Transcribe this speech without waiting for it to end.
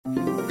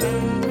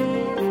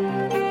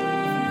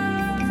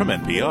From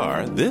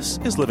NPR, this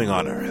is Living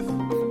on Earth.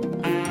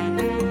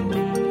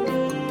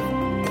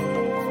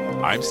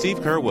 I'm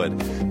Steve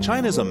Curwood.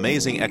 China's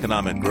amazing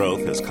economic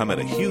growth has come at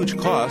a huge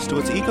cost to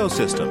its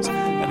ecosystems,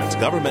 and its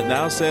government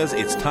now says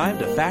it's time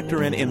to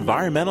factor in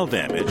environmental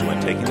damage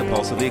when taking the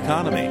pulse of the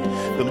economy.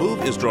 The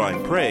move is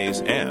drawing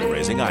praise and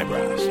raising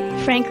eyebrows.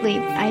 Frankly,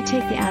 I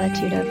take the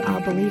attitude of I'll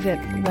believe it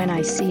when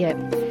I see it.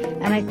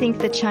 And I think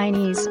the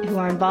Chinese who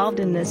are involved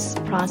in this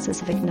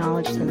process have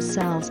acknowledged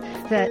themselves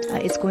that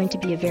it's going to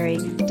be a very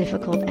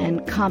difficult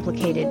and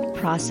complicated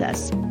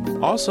process.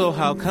 Also,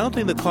 how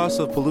counting the costs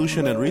of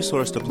pollution and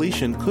resource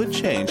depletion could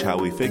change how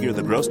we figure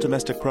the gross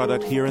domestic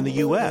product here in the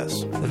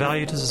U.S. The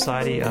value to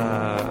society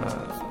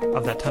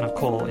of that ton of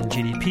coal in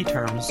GDP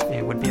terms,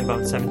 it would be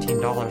about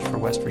 $17 for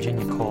West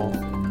Virginia coal.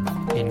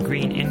 In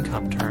green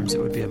income terms,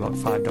 it would be about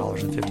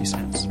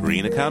 $5.50.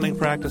 Green accounting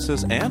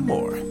practices and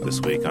more this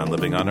week on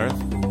Living on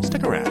Earth.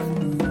 Stick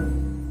around.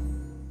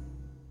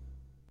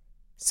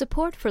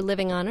 Support for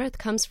Living on Earth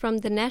comes from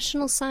the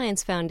National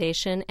Science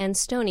Foundation and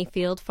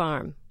Stonyfield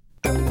Farm.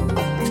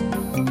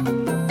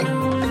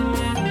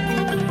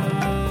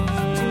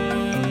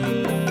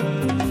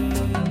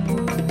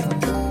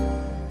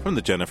 From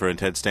the Jennifer and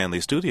Ted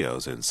Stanley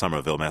Studios in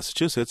Somerville,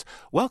 Massachusetts,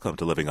 welcome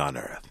to Living on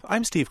Earth.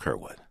 I'm Steve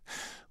Curwood.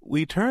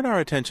 We turn our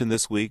attention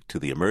this week to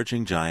the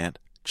emerging giant,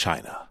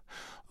 China.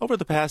 Over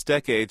the past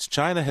decades,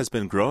 China has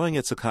been growing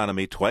its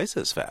economy twice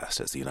as fast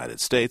as the United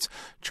States,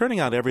 churning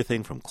out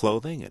everything from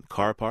clothing and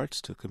car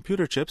parts to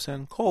computer chips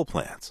and coal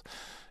plants.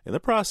 In the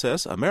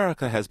process,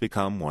 America has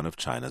become one of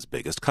China's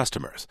biggest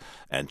customers,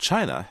 and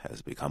China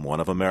has become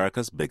one of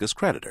America's biggest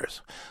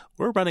creditors.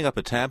 We're running up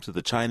a tab to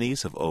the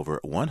Chinese of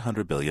over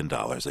 $100 billion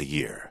a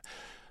year.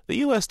 The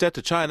U.S. debt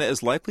to China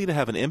is likely to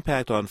have an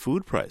impact on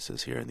food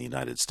prices here in the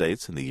United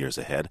States in the years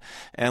ahead,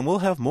 and we'll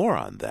have more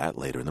on that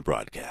later in the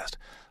broadcast.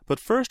 But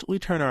first, we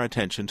turn our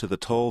attention to the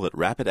toll that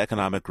rapid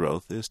economic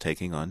growth is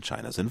taking on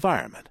China's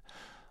environment.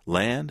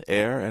 Land,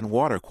 air, and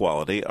water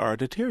quality are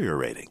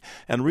deteriorating,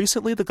 and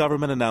recently the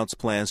government announced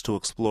plans to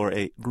explore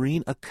a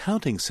green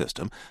accounting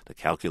system to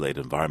calculate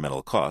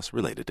environmental costs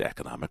related to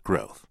economic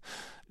growth.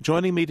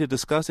 Joining me to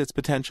discuss its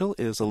potential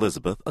is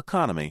Elizabeth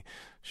Economy.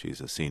 She's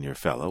a senior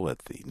fellow at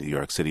the New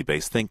York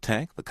City-based think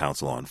tank, the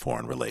Council on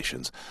Foreign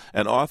Relations,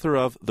 and author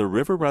of The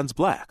River Runs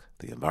Black,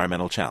 The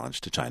Environmental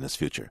Challenge to China's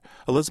Future.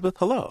 Elizabeth,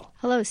 hello.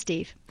 Hello,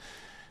 Steve.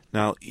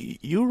 Now,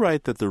 you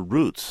write that the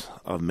roots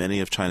of many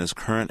of China's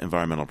current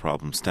environmental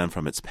problems stem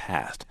from its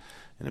past,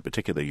 and in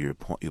particular you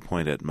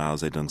point at Mao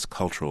Zedong's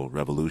Cultural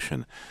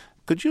Revolution.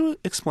 Could you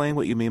explain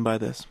what you mean by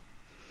this?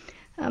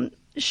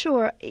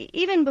 Sure.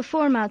 Even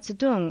before Mao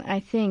Zedong, I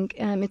think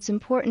it's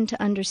important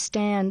to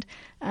understand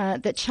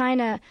that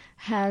China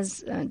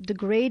has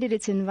degraded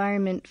its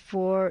environment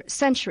for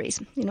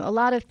centuries. You know, a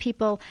lot of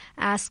people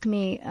ask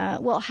me,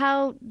 well,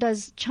 how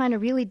does China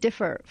really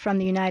differ from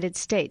the United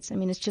States? I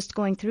mean, it's just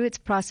going through its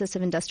process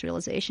of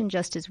industrialization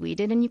just as we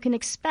did, and you can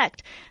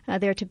expect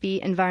there to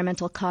be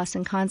environmental costs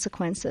and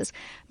consequences.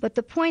 But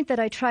the point that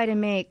I try to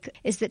make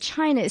is that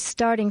China is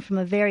starting from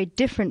a very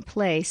different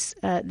place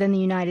than the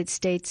United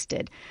States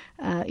did.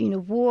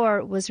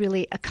 War was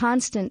really a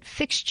constant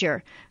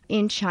fixture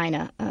in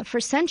China for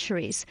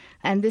centuries,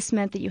 and this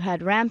meant that you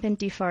had rampant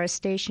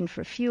deforestation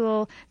for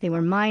fuel, they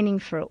were mining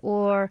for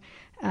ore,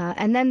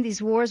 and then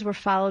these wars were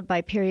followed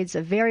by periods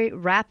of very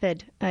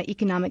rapid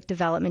economic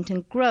development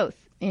and growth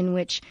in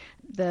which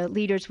the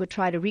leaders would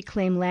try to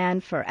reclaim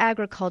land for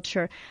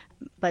agriculture,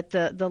 but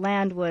the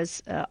land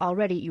was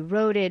already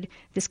eroded.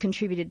 This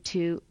contributed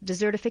to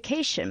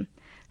desertification.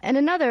 And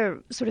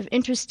another sort of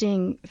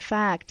interesting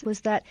fact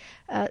was that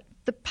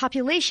the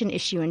population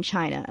issue in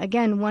China,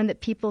 again, one that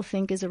people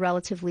think is a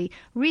relatively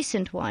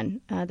recent one,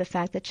 the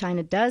fact that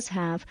China does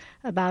have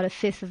about a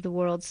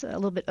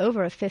little bit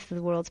over a fifth of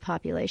the world's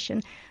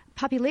population.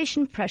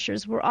 Population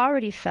pressures were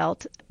already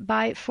felt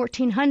by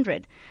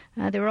 1400.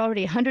 There were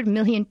already 100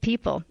 million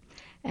people.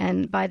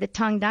 And by the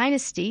Tang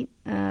Dynasty,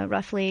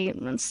 roughly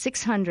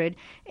 600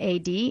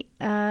 A.D.,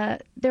 there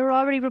were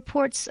already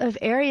reports of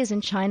areas in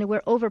China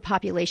where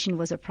overpopulation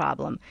was a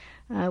problem,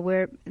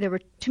 where there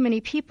were too many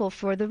people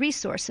for the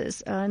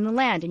resources in the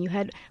land, and you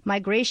had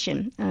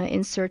migration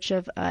in search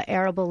of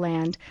arable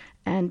land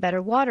and better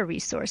water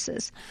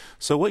resources.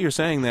 So what you're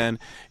saying then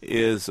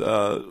is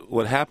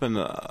what happened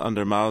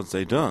under Mao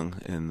Zedong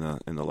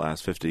in the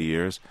last 50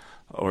 years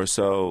or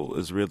so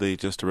is really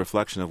just a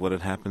reflection of what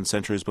had happened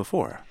centuries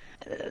before.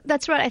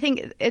 That's right. I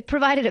think it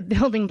provided a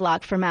building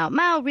block for Mao.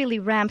 Mao really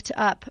ramped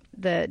up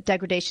the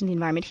degradation of the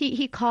environment.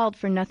 He called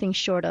for nothing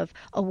short of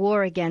a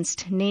war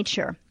against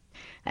nature.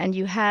 And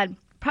you had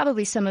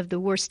probably some of the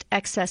worst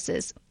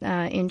excesses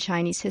in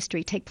Chinese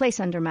history take place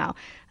under Mao.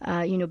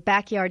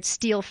 Backyard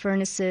steel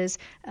furnaces,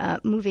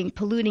 moving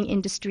polluting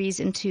industries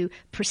into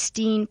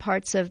pristine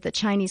parts of the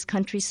Chinese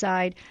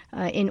countryside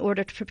in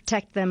order to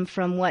protect them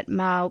from what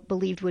Mao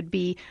believed would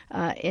be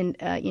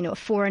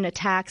foreign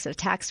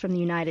attacks from the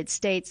United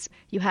States.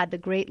 You had the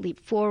Great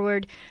Leap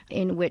Forward,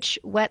 in which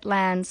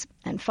wetlands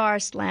and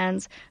forest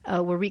lands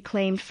were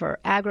reclaimed for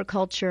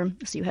agriculture.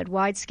 So you had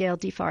wide-scale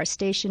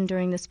deforestation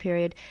during this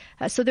period.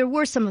 So there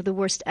were some of the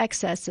worst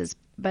excesses,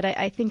 but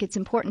I think it's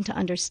important to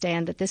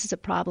understand that this is a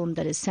problem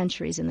that is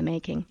centuries in the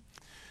making.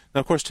 Now,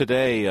 of course,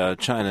 today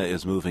China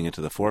is moving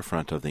into the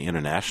forefront of the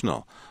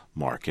international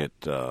market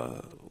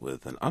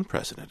with an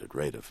unprecedented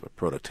rate of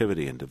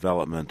productivity and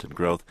development and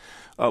growth.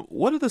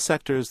 What are the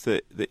sectors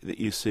that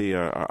you see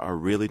are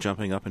really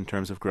jumping up in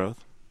terms of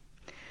growth?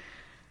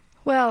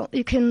 Well,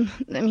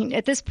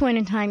 at this point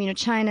in time,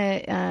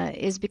 China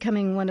is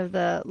becoming one of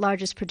the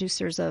largest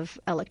producers of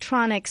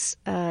electronics.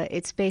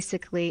 It's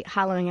basically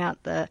hollowing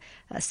out the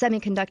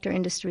semiconductor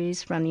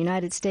industries from the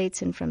United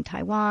States and from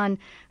Taiwan.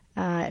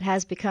 It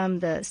has become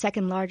the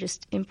second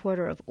largest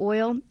importer of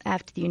oil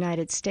after the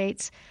United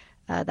States.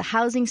 The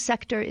housing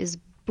sector is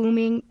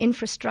booming.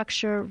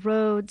 Infrastructure,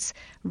 roads,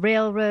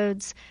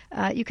 railroads.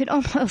 You could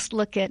almost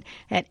look at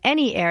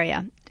any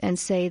area and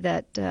say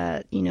that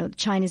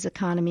China's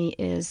economy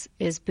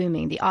is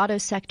booming. The auto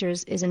sector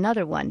is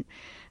another one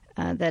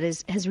that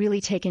has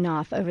really taken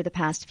off over the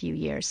past few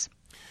years.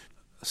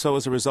 So,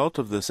 as a result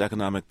of this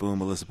economic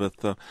boom,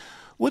 Elizabeth,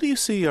 what do you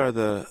see are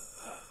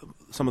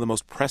some of the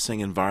most pressing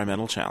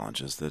environmental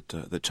challenges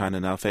that China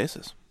now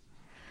faces?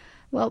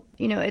 Well,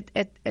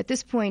 at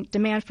this point,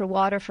 demand for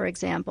water, for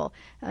example,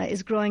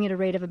 is growing at a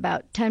rate of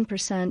about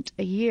 10%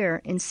 a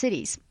year in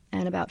cities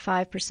and about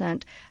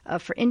 5%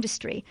 for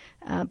industry.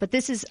 But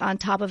this is on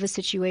top of a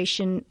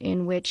situation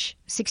in which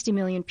 60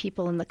 million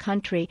people in the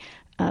country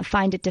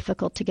find it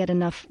difficult to get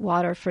enough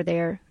water for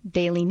their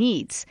daily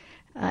needs.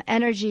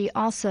 Energy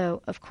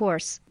also, of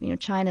course,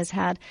 China's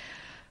had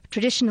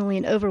traditionally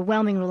an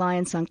overwhelming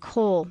reliance on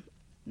coal.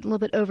 A little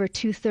bit over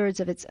 2/3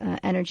 of its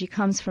energy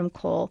comes from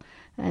coal,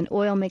 and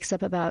oil makes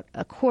up about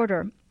a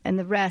quarter, and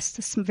the rest,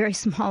 a very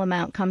small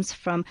amount, comes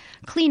from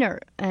cleaner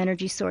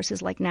energy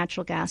sources like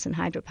natural gas and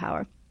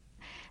hydropower.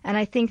 And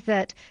I think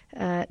that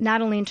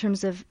not only in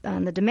terms of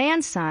the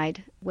demand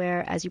side,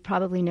 where, as you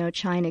probably know,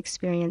 China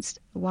experienced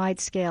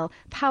wide-scale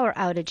power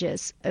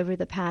outages over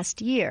the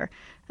past year,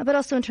 but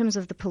also in terms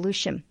of the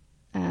pollution.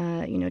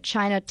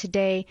 China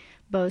today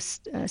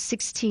boasts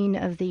 16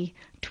 of the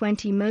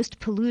 20 most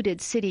polluted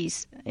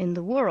cities in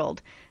the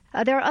world.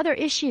 There are other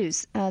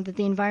issues that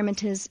the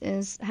environment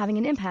is having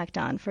an impact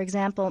on. For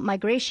example,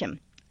 migration.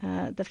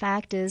 The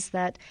fact is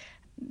that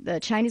the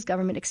Chinese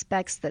government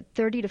expects that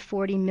 30 to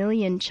 40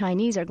 million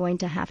Chinese are going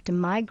to have to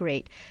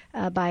migrate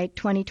by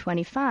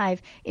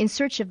 2025 in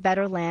search of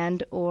better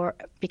land or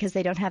because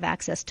they don't have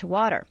access to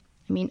water.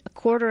 A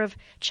quarter of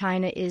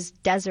China is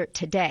desert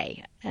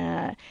today.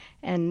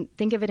 And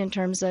think of it in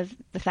terms of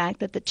the fact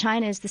that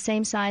China is the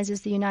same size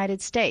as the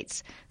United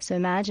States. So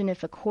imagine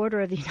if a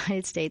quarter of the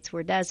United States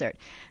were desert.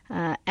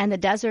 And the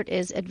desert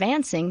is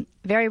advancing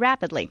very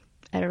rapidly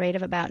at a rate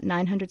of about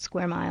 900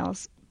 square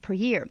miles per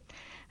year.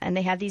 And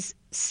they have these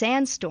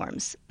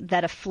sandstorms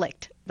that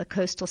afflict the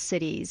coastal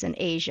cities in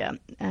Asia.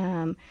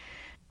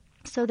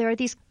 So there are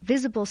these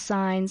visible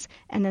signs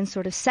and then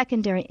sort of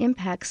secondary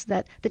impacts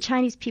that the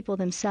Chinese people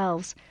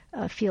themselves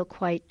feel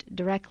quite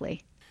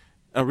directly.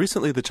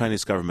 Recently, the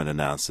Chinese government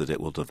announced that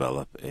it will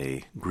develop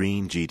a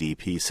green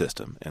GDP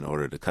system in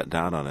order to cut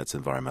down on its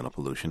environmental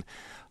pollution.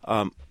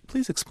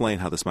 Please explain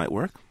how this might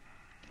work.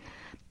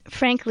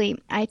 Frankly,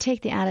 I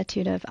take the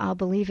attitude of I'll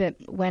believe it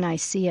when I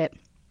see it.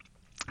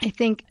 I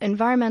think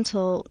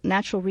environmental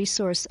natural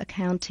resource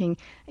accounting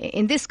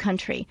in this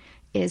country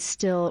is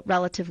still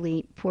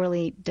relatively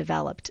poorly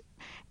developed.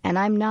 And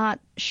I'm not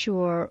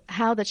sure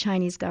how the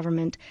Chinese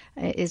government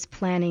is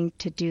planning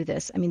to do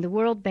this. The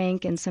World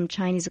Bank and some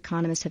Chinese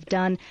economists have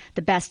done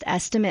the best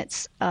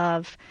estimates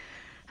of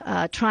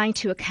trying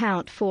to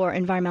account for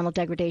environmental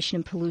degradation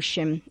and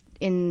pollution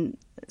in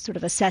sort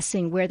of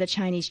assessing where the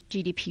Chinese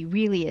GDP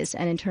really is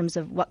and in terms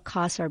of what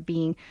costs are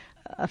being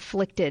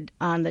afflicted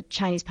on the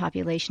Chinese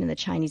population and the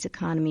Chinese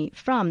economy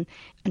from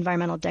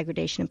environmental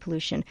degradation and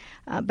pollution.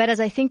 But as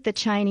I think the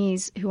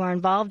Chinese who are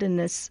involved in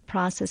this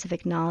process have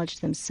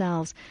acknowledged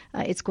themselves,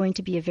 it's going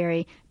to be a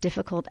very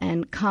difficult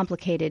and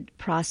complicated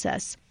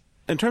process.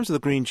 In terms of the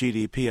green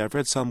GDP, I've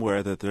read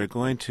somewhere that they're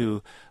going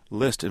to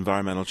list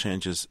environmental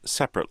changes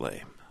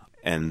separately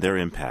and their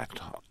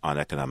impact on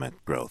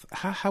economic growth.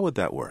 How would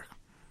that work?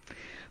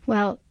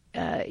 Well,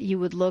 you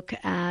would look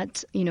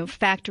at,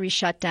 factory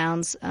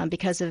shutdowns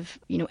because of,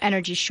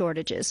 energy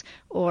shortages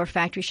or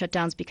factory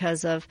shutdowns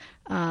because of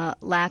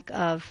lack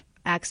of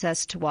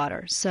access to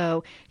water.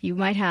 So you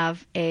might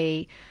have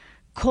a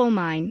coal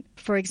mine,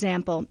 for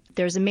example.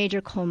 There's a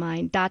major coal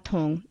mine,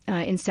 Datong,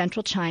 in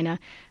central China,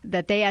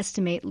 that they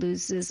estimate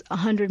loses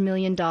 $100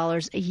 million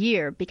a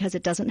year because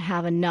it doesn't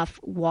have enough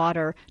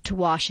water to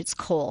wash its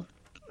coal.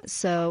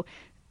 So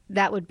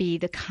that would be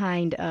the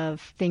kind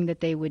of thing that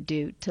they would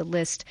do, to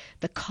list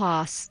the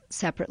costs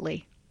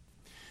separately.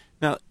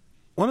 Now,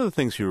 one of the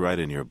things you write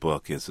in your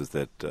book is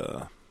that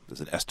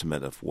there's an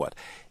estimate of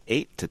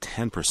 8 to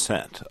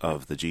 10%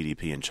 of the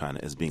GDP in China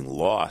is being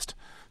lost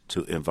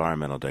to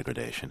environmental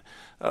degradation.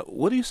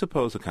 What do you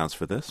suppose accounts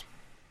for this?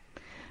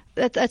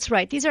 That's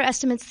right. These are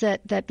estimates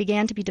that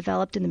began to be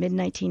developed in the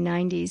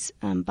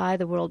mid-1990s by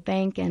the World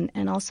Bank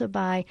and also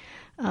by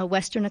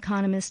Western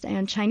economists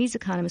and Chinese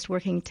economists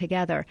working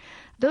together.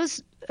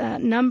 Those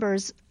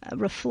numbers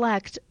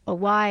reflect a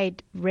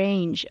wide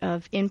range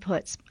of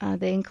inputs.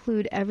 They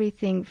include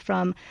everything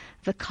from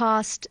the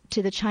cost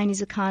to the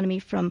Chinese economy,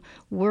 from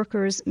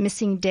workers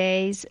missing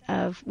days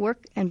of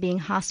work and being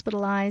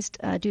hospitalized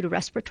due to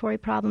respiratory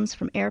problems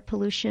from air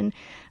pollution,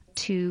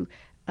 to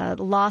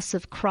loss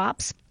of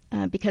crops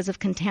because of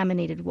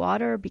contaminated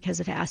water, because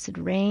of acid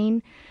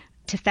rain,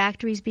 to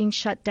factories being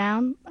shut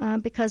down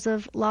because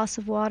of loss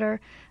of water,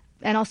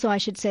 and also, I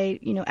should say,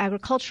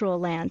 agricultural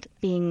land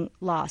being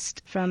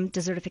lost from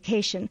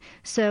desertification.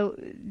 So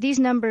these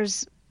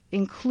numbers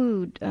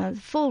include a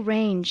full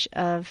range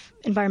of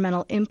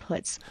environmental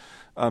inputs.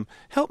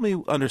 Help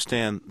me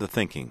understand the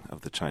thinking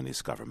of the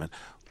Chinese government.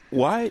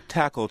 Why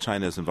tackle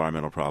China's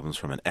environmental problems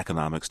from an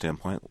economic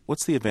standpoint?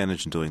 What's the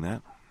advantage in doing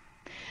that?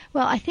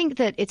 Well, I think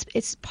that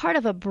it's part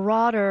of a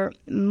broader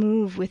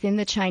move within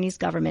the Chinese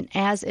government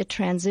as it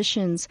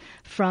transitions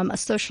from a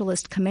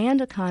socialist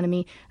command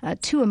economy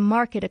to a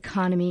market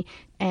economy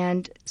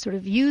and sort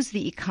of use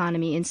the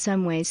economy in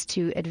some ways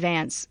to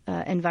advance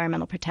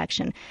environmental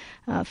protection.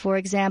 For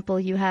example,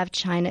 you have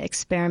China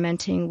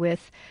experimenting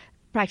with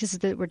practices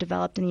that were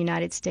developed in the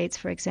United States,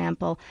 for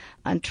example,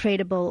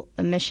 untradable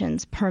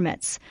emissions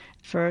permits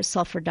for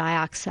sulfur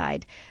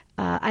dioxide.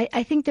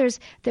 I think there's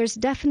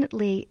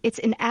definitely, it's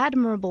an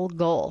admirable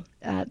goal.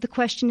 The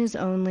question is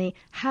only,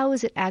 how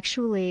is it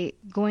actually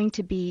going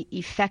to be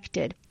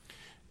effected?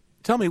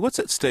 Tell me, what's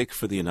at stake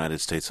for the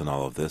United States in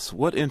all of this?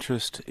 What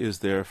interest is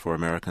there for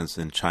Americans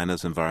in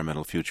China's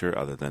environmental future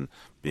other than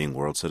being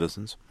world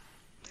citizens?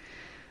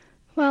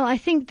 Well, I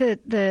think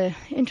that the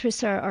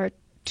interests are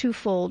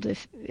twofold,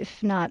 if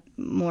not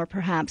more,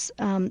 perhaps.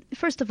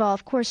 First of all,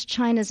 of course,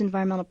 China's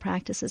environmental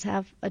practices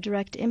have a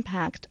direct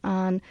impact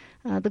on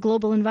the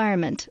global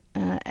environment.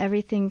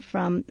 Everything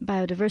from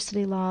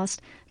biodiversity loss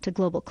to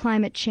global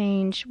climate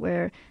change,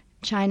 where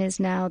China is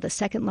now the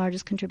second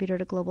largest contributor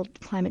to global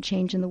climate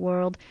change in the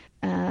world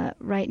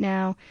right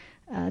now.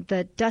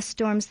 The dust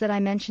storms that I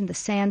mentioned, the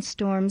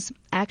sandstorms,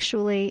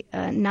 actually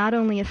not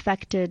only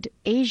affected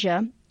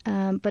Asia,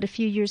 but a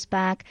few years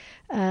back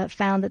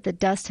found that the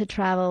dust had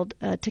traveled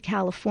to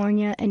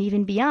California and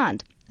even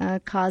beyond,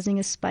 causing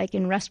a spike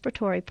in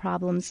respiratory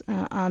problems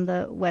on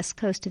the west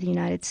coast of the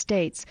United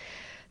States.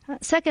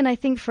 Second, I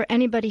think for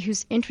anybody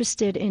who's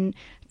interested in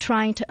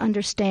trying to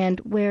understand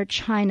where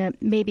China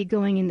may be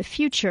going in the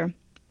future,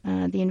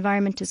 the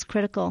environment is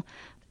critical.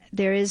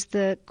 There is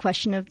the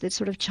question of the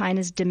sort of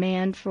China's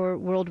demand for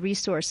world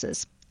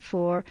resources,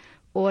 for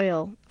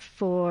oil,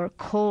 for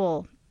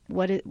coal.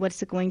 What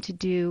is it going to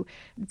do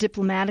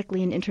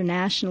diplomatically and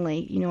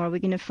internationally? Are we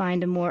going to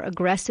find a more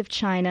aggressive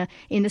China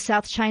in the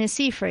South China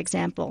Sea, for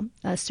example,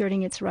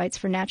 asserting its rights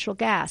for natural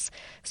gas?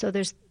 So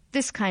there's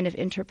this kind of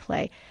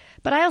interplay.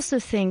 But I also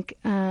think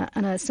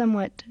on a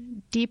somewhat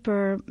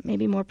deeper,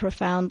 maybe more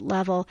profound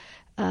level,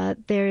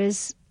 there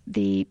is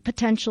the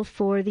potential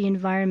for the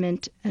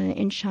environment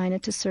in China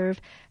to serve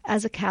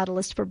as a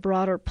catalyst for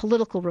broader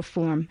political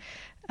reform.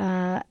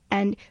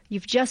 And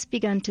you've just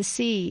begun to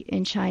see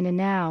in China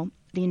now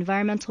the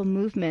environmental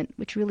movement,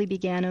 which really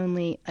began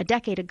only a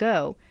decade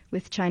ago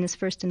with China's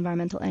first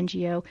environmental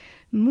NGO,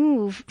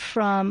 move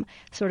from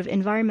sort of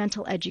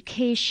environmental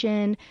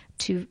education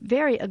to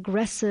very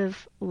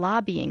aggressive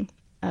lobbying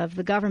of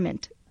the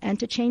government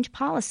and to change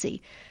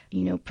policy,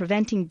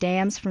 preventing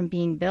dams from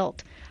being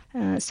built.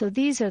 So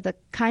these are the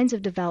kinds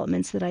of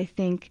developments that I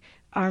think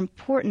are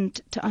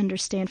important to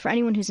understand for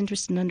anyone who's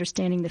interested in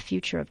understanding the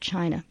future of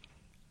China.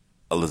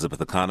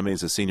 Elizabeth Economy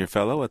is a senior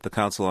fellow at the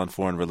Council on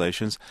Foreign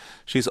Relations.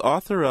 She's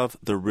author of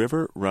The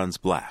River Runs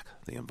Black,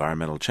 the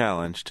environmental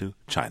challenge to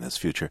China's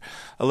future.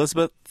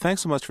 Elizabeth,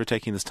 thanks so much for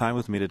taking this time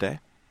with me today.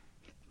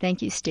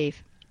 Thank you,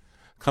 Steve.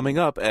 Coming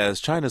up,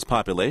 as China's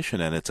population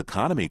and its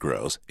economy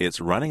grows,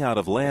 it's running out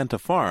of land to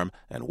farm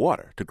and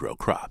water to grow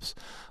crops.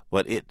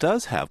 But it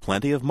does have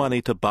plenty of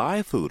money to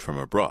buy food from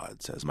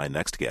abroad, says my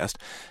next guest,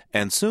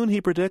 and soon he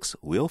predicts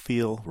we'll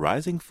feel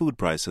rising food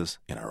prices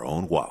in our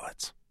own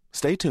wallets.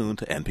 Stay tuned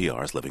to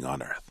NPR's Living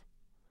on Earth.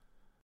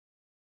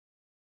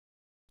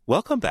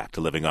 Welcome back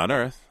to Living on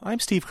Earth. I'm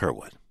Steve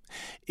Curwood.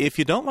 If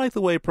you don't like the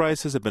way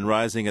prices have been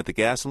rising at the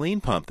gasoline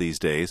pump these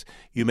days,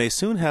 you may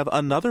soon have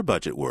another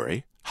budget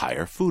worry: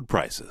 higher food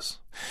prices.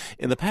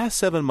 In the past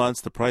 7 months,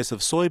 the price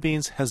of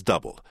soybeans has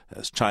doubled,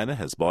 as China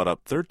has bought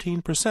up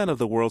 13% of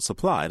the world's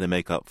supply to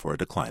make up for a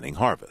declining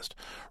harvest.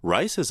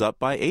 Rice is up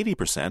by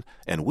 80%,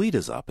 and wheat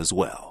is up as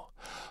well.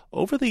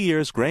 Over the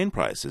years, grain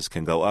prices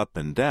can go up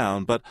and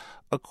down, but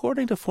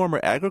according to former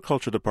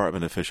Agriculture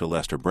Department official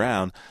Lester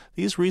Brown,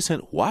 these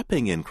recent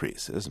whopping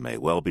increases may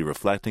well be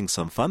reflecting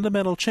some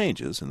fundamental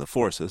changes in the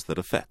forces that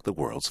affect the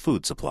world's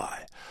food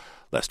supply.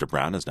 Lester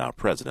Brown is now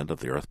president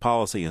of the Earth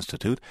Policy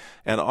Institute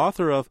and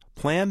author of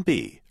Plan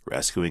B,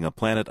 Rescuing a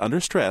Planet Under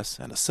Stress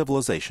and a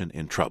Civilization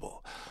in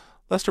Trouble.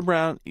 Lester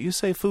Brown, you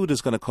say food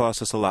is going to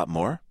cost us a lot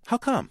more. How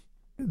come?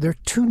 There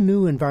are two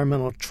new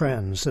environmental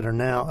trends that are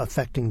now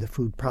affecting the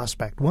food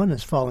prospect. One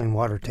is falling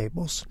water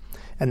tables,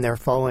 and they're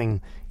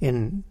falling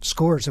in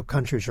scores of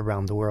countries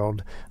around the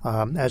world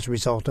as a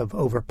result of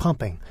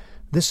overpumping.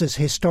 This is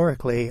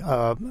historically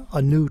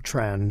a new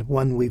trend,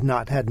 one we've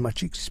not had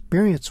much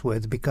experience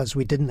with because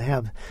we didn't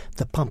have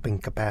the pumping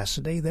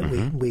capacity that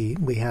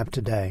we have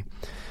today.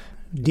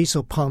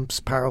 Diesel pumps,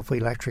 powerfully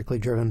electrically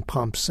driven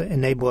pumps,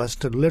 enable us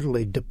to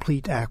literally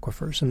deplete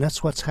aquifers, and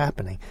that's what's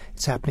happening.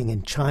 It's happening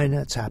in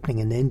China, it's happening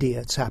in India,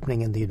 it's happening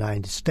in the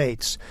United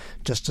States,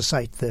 just to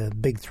cite the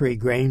big three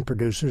grain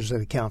producers that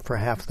account for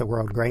half the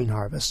world grain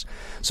harvest.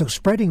 So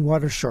spreading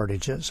water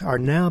shortages are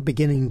now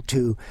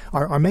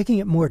are making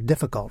it more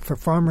difficult for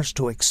farmers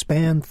to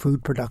expand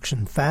food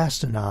production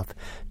fast enough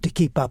to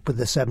keep up with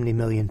the 70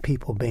 million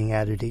people being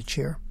added each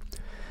year.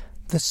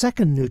 The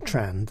second new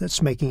trend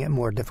that's making it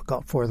more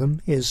difficult for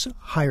them is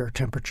higher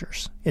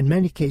temperatures, in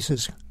many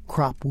cases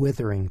crop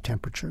withering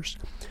temperatures.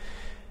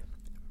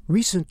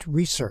 Recent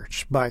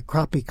research by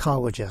crop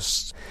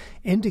ecologists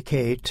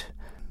indicate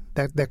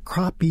that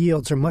crop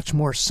yields are much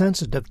more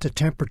sensitive to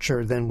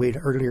temperature than we'd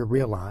earlier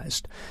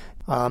realized.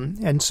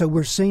 And so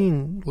we're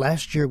seeing,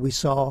 last year we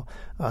saw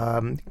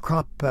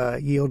crop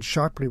yield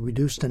sharply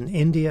reduced in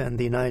India and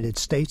the United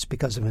States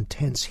because of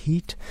intense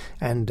heat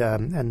and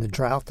the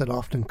drought that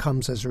often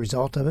comes as a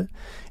result of it.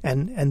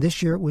 And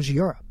this year it was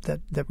Europe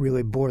that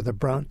really bore the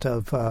brunt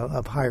of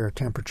higher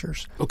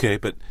temperatures. Okay,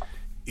 but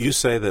you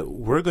say that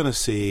we're going to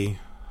see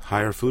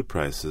higher food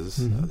prices,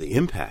 the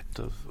impact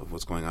of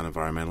what's going on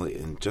environmentally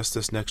in just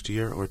this next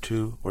year or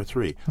two or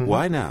three.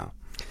 Why now?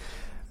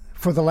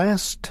 For the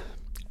last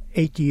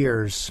 8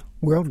 years,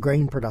 world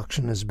grain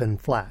production has been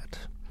flat.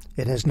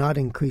 It has not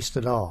increased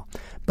at all.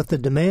 But the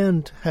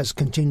demand has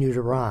continued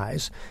to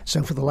rise.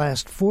 So for the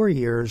last 4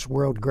 years,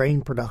 world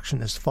grain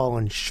production has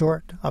fallen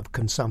short of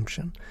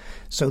consumption.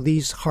 So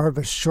these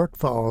harvest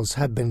shortfalls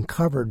have been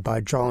covered by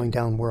drawing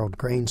down world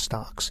grain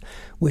stocks,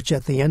 which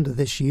at the end of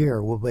this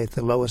year will be at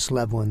the lowest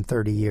level in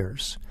 30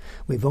 years.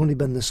 We've only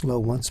been this low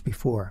once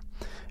before.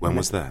 When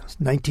was that?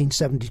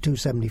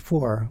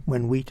 1972-74,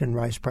 when wheat and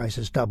rice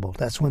prices doubled.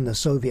 That's when the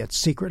Soviets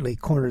secretly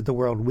cornered the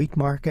world wheat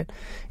market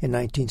in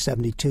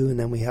 1972, and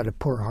then we had a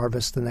poor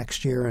harvest the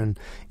next year,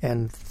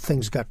 and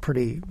things got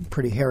pretty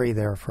hairy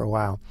there for a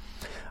while.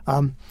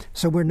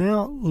 So we're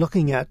now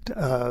looking at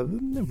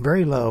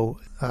very low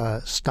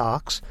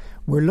stocks.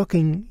 We're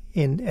looking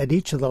at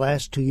each of the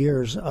last 2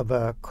 years of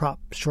a crop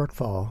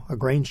shortfall, a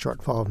grain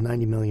shortfall of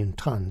 90 million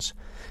tons.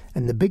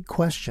 And the big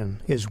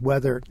question is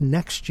whether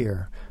next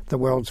year the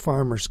world's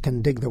farmers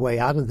can dig their way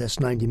out of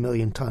this 90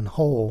 million ton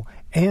hole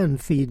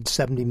and feed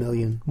 70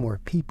 million more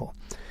people.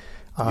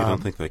 You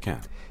don't think they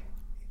can?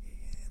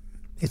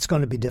 It's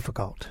going to be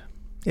difficult.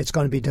 It's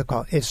going to be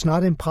difficult. It's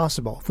not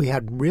impossible. If we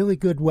had really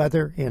good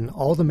weather in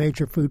all the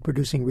major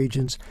food-producing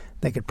regions,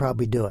 they could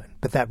probably do it.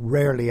 But that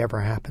rarely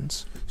ever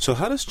happens. So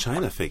how does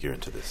China figure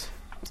into this?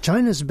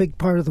 China's a big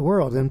part of the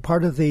world, and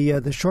part of the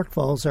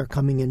shortfalls are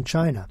coming in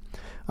China.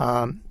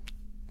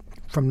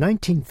 From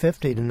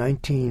 1950 to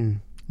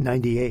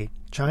 1998,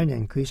 China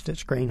increased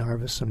its grain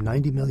harvest from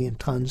 90 million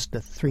tons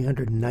to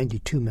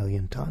 392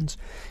 million tons.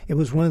 It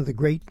was one of the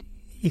great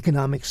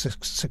economic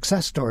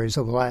success stories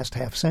of the last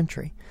half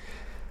century.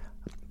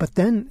 But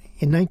then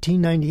in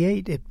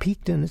 1998, it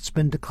peaked and it's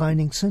been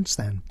declining since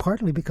then,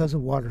 partly because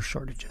of water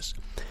shortages.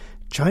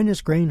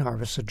 China's grain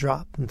harvest had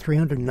dropped from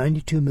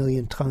 392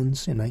 million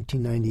tons in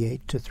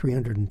 1998 to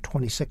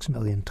 326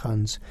 million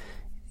tons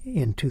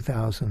in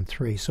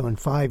 2003. So in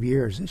 5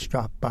 years, it's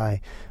dropped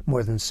by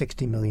more than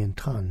 60 million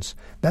tons.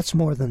 That's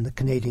more than the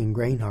Canadian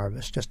grain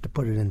harvest, just to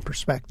put it in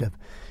perspective.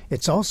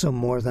 It's also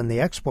more than the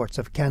exports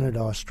of Canada,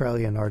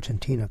 Australia, and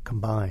Argentina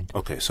combined.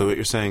 Okay, so what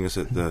you're saying is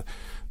that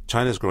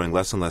China is growing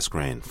less and less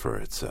grain for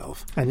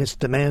itself. And its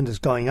demand is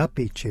going up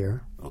each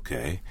year.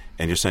 Okay,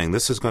 and you're saying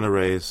this is going to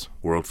raise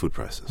world food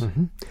prices.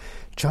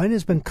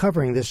 China's been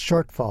covering this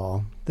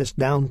shortfall, this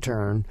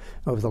downturn,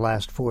 over the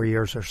last 4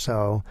 years or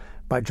so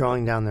by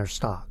drawing down their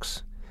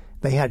stocks.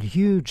 They had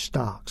huge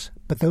stocks,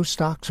 but those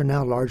stocks are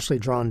now largely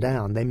drawn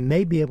down. They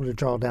may be able to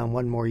draw down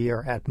one more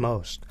year at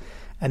most.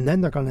 And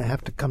then they're going to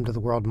have to come to the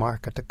world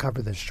market to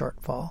cover this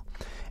shortfall.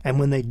 And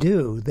when they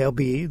do, they'll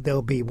be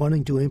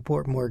wanting to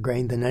import more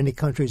grain than any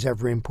country's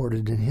ever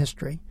imported in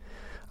history.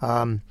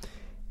 And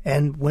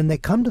when they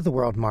come to the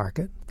world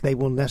market, they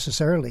will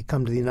necessarily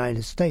come to the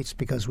United States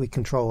because we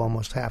control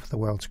almost half the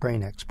world's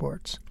grain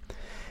exports.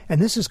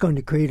 And this is going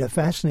to create a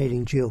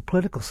fascinating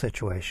geopolitical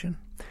situation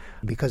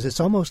because it's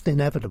almost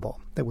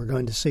inevitable that we're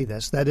going to see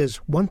this. That is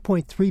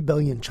 1.3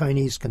 billion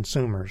Chinese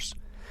consumers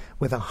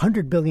with a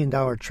 $100 billion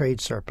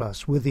trade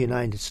surplus with the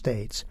United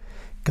States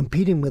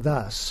competing with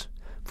us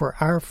for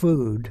our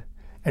food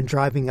and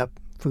driving up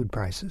food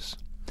prices.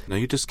 Now,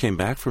 you just came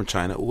back from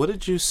China. What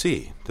did you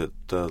see that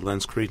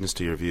lends credence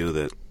to your view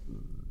that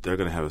they're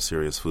going to have a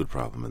serious food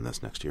problem in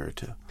this next year or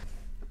two?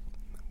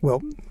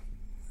 Well,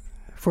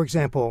 For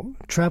example,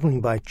 traveling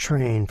by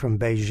train from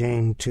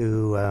Beijing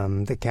to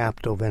the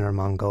capital of Inner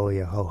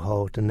Mongolia,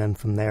 Hohhot, and then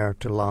from there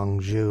to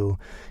Langzhou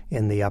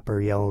in the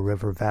upper Yellow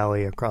River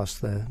Valley across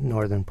the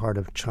northern part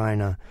of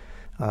China,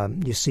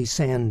 you see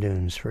sand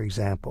dunes, for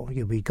example.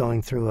 You'll be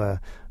going through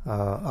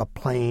a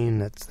plain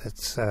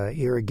that's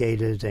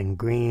irrigated and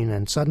green,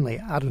 and suddenly,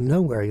 out of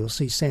nowhere, you'll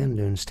see sand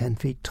dunes 10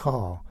 feet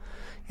tall.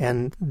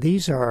 And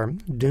these are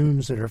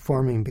dunes that are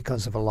forming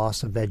because of a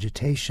loss of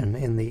vegetation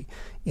in the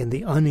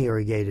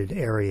unirrigated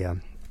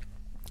area,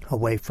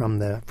 away from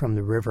the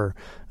river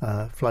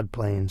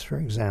floodplains, for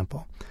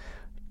example.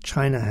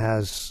 China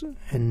has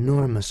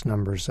enormous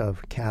numbers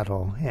of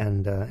cattle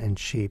and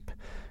sheep,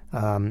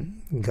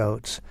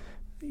 goats.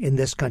 In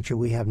this country,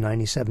 we have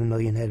 97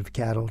 million head of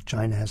cattle.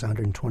 China has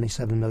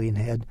 127 million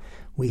head.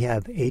 We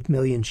have 8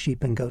 million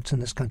sheep and goats in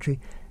this country.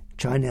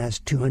 China has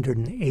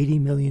 280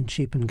 million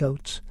sheep and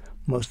goats,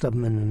 most of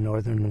them in the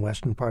northern and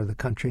western part of the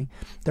country.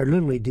 They're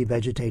literally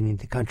devegetating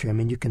the country. I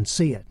mean, you can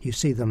see it. You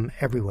see them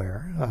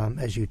everywhere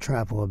as you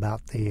travel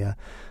about the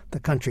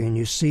country, and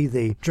you see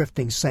the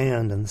drifting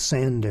sand and the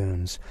sand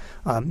dunes.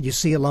 You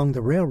see along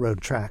the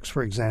railroad tracks,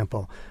 for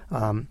example,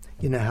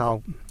 you know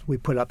how we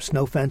put up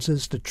snow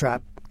fences to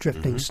trap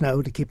drifting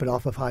snow to keep it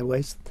off of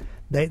highways?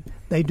 They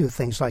do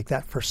things like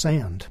that for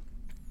sand.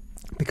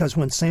 Because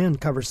when sand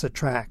covers the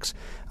tracks,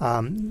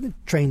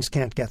 trains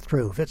can't get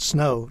through. If it's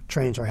snow,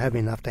 trains are heavy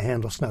enough to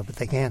handle snow, but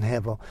they can't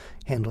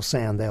handle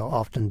sand. They'll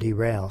often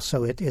derail.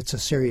 So it's a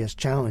serious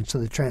challenge to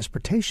the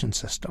transportation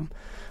system.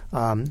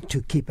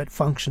 To keep it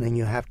functioning,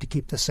 you have to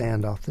keep the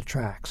sand off the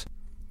tracks.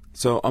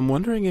 So I'm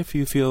wondering if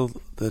you feel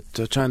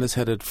that China's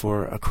headed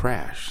for a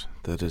crash,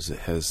 that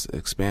has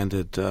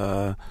expanded,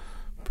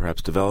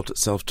 perhaps developed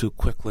itself too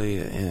quickly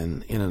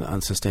in an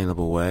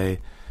unsustainable way,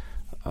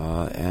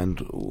 and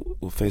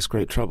will face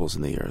great troubles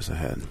in the years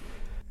ahead.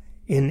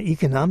 In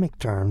economic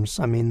terms,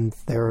 I mean,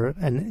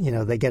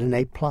 they get an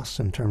A+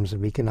 in terms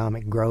of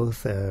economic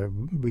growth,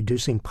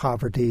 reducing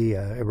poverty,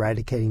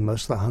 eradicating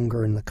most of the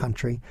hunger in the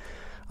country.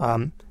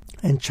 And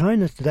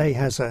China today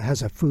has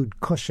a food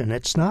cushion.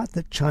 It's not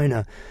that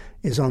China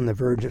is on the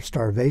verge of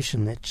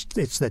starvation.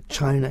 It's that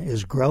China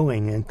is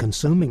growing and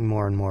consuming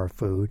more and more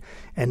food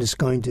and is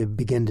going to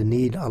begin to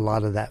need a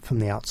lot of that from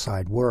the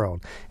outside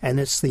world. And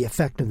it's the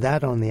effect of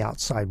that on the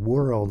outside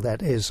world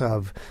that is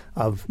of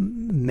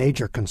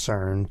major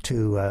concern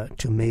to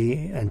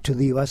me and to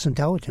the U.S.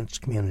 intelligence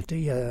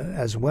community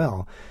as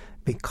well,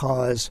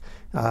 because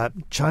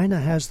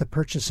China has the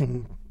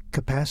purchasing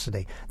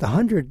capacity. The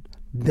 $100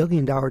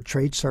 billion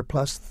trade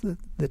surplus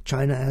that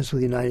China has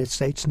with the United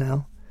States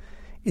now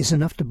is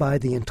enough to buy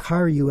the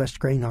entire U.S.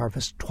 grain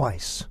harvest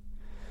twice.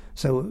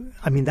 So,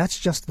 I mean, that's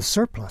just the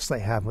surplus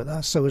they have with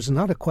us. So it's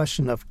not a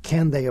question of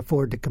can they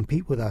afford to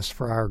compete with us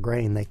for our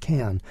grain. They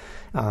can,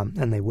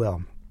 and they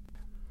will.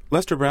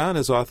 Lester Brown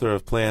is author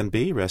of Plan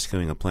B,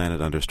 Rescuing a Planet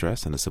Under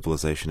Stress and a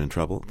Civilization in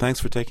Trouble. Thanks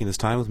for taking this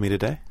time with me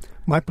today.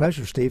 My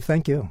pleasure, Steve.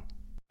 Thank you.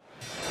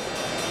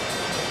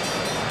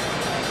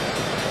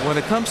 When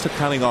it comes to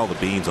counting all the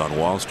beans on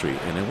Wall Street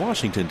and in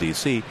Washington,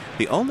 D.C.,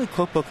 the only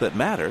cookbook that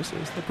matters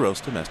is the gross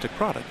domestic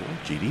product, or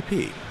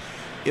GDP.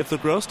 If the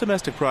gross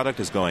domestic product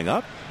is going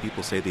up,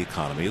 people say the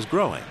economy is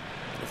growing.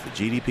 If the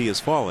GDP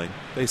is falling,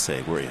 they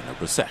say we're in a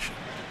recession.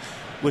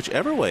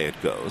 Whichever way it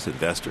goes,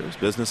 investors,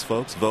 business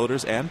folks,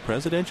 voters, and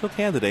presidential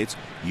candidates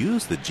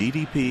use the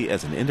GDP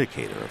as an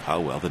indicator of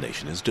how well the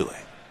nation is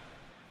doing.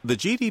 The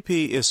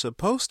GDP is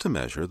supposed to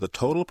measure the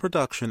total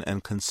production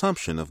and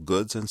consumption of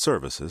goods and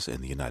services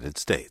in the United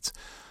States.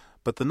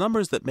 But the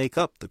numbers that make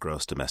up the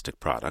gross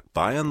domestic product,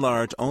 by and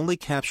large, only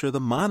capture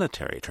the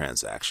monetary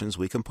transactions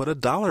we can put a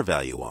dollar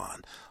value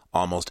on.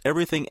 Almost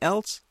everything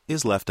else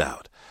is left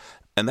out.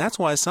 And that's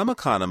why some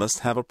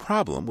economists have a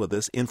problem with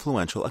this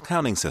influential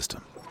accounting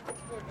system.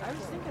 I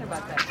was thinking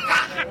about that.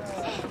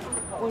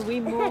 When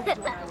we moved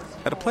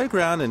At a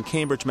playground in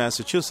Cambridge,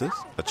 Massachusetts,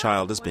 a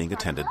child is being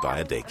attended by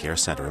a daycare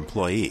center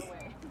employee.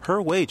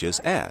 Her wages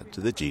add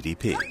to the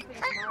GDP.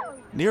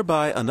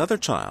 Nearby, another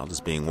child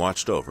is being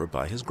watched over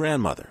by his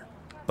grandmother.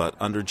 But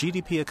under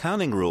GDP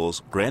accounting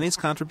rules, Granny's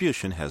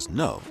contribution has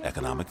no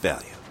economic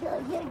value.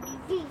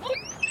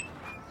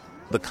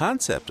 The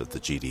concept of the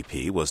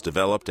GDP was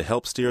developed to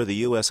help steer the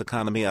U.S.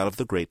 economy out of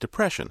the Great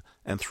Depression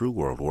and through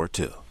World War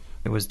II.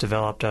 It was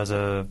developed as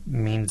a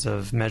means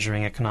of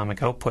measuring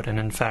economic output and,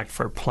 in fact,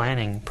 for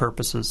planning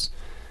purposes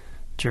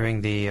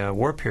during the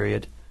war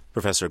period.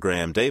 Professor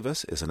Graham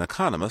Davis is an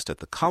economist at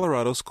the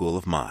Colorado School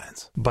of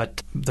Mines.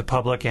 But the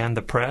public and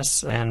the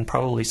press and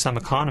probably some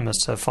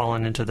economists have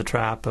fallen into the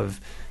trap of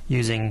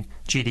using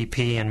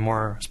GDP and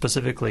more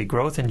specifically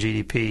growth in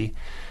GDP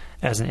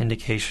as an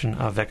indication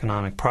of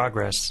economic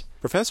progress.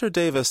 Professor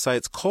Davis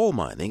cites coal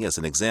mining as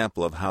an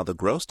example of how the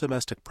gross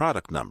domestic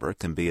product number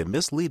can be a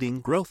misleading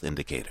growth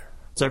indicator.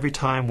 So every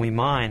time we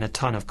mine a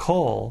ton of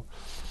coal,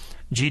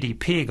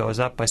 GDP goes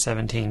up by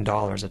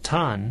 $17 a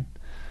ton,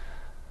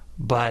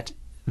 but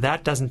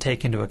that doesn't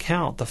take into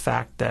account the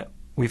fact that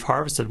we've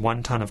harvested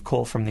 1 ton of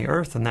coal from the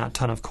earth and that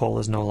ton of coal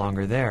is no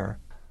longer there.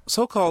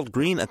 So-called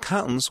green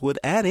accountants would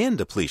add in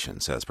depletion,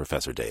 says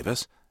Professor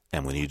Davis,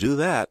 And when you do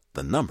that,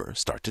 the numbers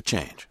start to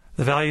change.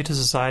 The value to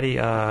society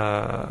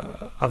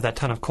of that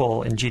ton of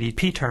coal in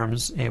GDP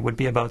terms, it would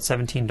be about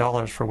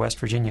 $17 for West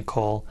Virginia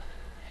coal.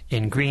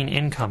 In green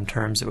income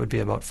terms, it would be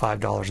about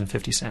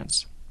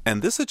 $5.50.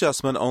 And this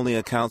adjustment only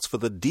accounts for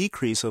the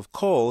decrease of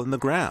coal in the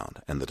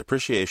ground and the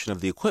depreciation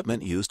of the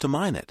equipment used to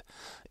mine it.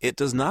 It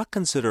does not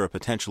consider a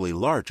potentially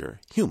larger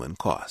human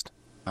cost.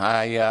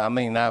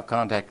 I've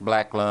contacted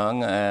Black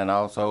Lung, and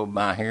also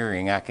my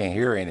hearing. I can't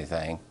hear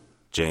anything.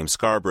 James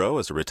Scarborough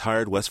is a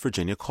retired West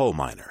Virginia coal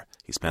miner.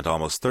 He spent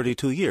almost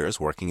 32 years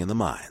working in the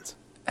mines.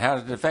 How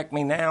does it affect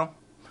me now?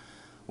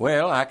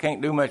 Well, I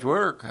can't do much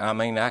work.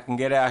 I can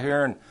get out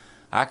here and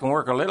I can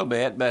work a little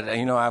bit, but,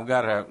 I've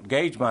got to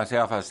gauge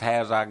myself as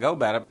I go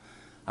about it.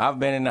 I've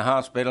been in the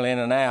hospital in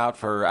and out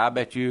for, I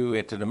bet you,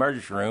 it's an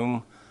emergency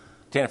room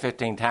 10 or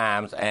 15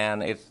 times,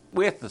 and it's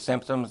with the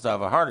symptoms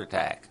of a heart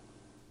attack.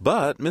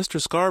 But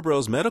Mr.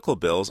 Scarborough's medical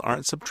bills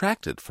aren't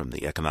subtracted from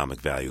the economic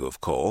value of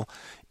coal.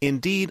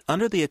 Indeed,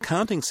 under the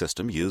accounting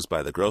system used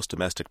by the gross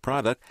domestic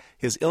product,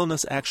 his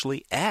illness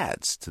actually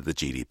adds to the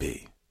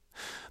GDP.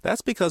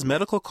 That's because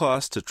medical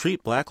costs to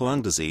treat black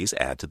lung disease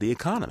add to the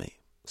economy.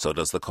 So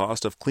does the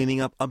cost of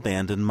cleaning up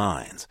abandoned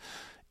mines.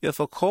 If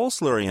a coal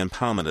slurry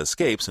impoundment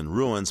escapes and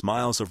ruins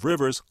miles of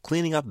rivers,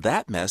 cleaning up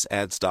that mess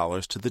adds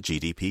dollars to the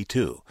GDP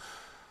too.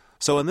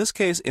 So in this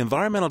case,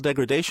 environmental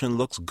degradation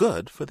looks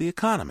good for the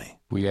economy.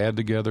 We add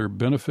together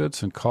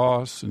benefits and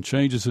costs and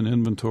changes in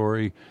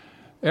inventory.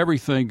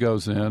 Everything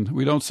goes in.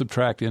 We don't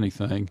subtract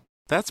anything.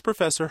 That's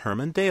Professor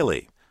Herman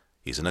Daly.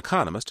 He's an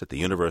economist at the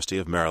University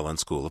of Maryland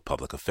School of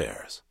Public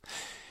Affairs.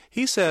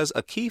 He says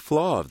a key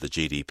flaw of the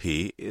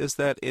GDP is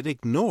that it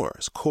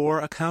ignores core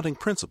accounting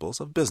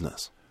principles of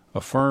business. A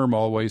firm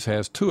always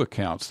has two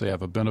accounts. They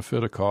have a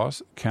benefit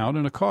account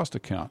and a cost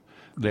account.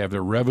 They have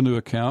their revenue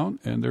account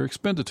and their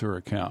expenditure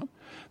account.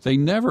 They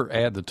never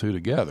add the two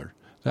together.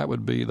 That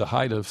would be the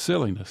height of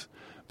silliness.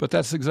 But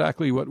that's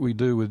exactly what we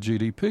do with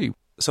GDP.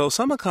 So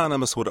some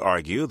economists would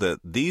argue that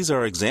these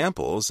are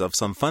examples of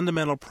some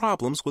fundamental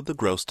problems with the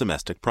gross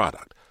domestic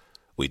product.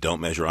 We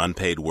don't measure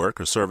unpaid work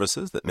or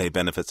services that may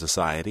benefit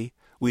society.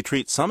 We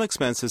treat some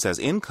expenses as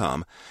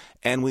income,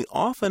 and we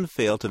often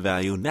fail to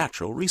value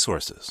natural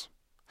resources.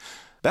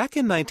 Back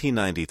in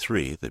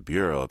 1993, the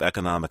Bureau of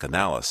Economic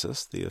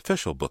Analysis, the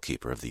official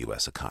bookkeeper of the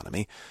U.S.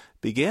 economy,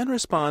 began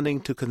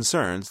responding to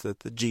concerns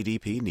that the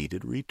GDP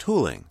needed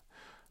retooling.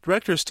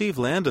 Director Steve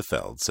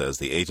Landefeld says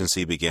the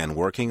agency began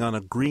working on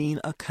a green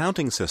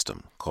accounting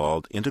system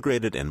called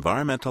Integrated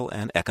Environmental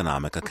and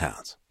Economic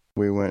Accounts.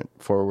 We went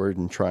forward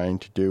in trying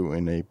to do,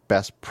 in a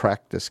best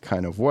practice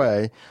kind of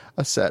way,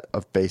 a set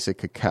of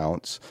basic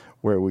accounts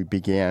where we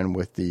began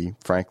with the,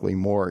 frankly,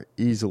 more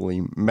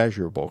easily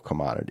measurable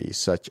commodities,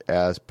 such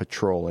as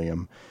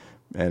petroleum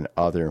and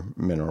other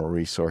mineral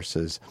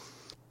resources.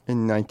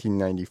 In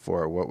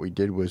 1994, what we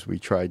did was we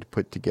tried to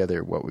put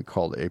together what we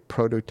called a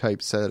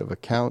prototype set of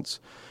accounts.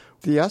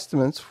 The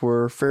estimates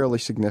were fairly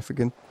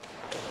significant.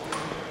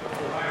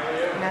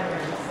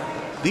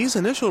 These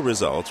initial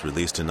results,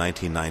 released in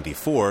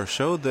 1994,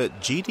 showed that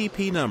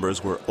GDP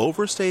numbers were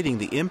overstating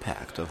the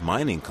impact of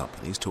mining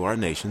companies to our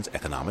nation's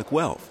economic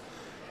wealth.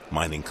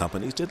 Mining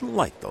companies didn't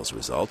like those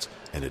results,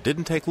 and it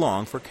didn't take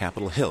long for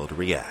Capitol Hill to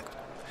react.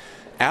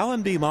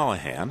 Alan B.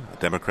 Mollahan, a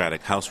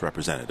Democratic House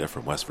representative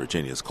from West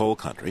Virginia's coal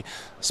country,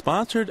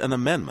 sponsored an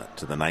amendment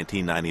to the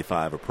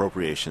 1995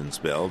 appropriations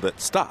bill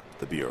that stopped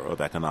the Bureau of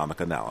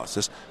Economic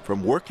Analysis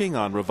from working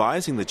on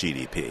revising the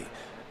GDP,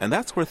 and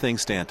that's where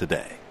things stand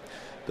today.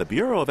 The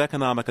Bureau of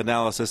Economic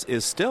Analysis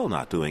is still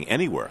not doing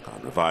any work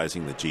on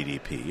revising the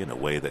GDP in a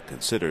way that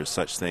considers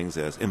such things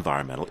as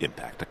environmental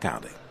impact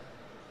accounting.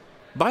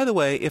 By the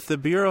way, if the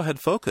Bureau had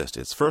focused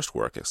its first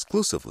work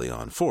exclusively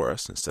on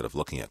forests instead of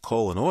looking at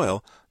coal and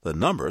oil, the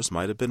numbers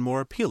might have been more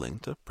appealing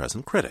to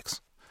present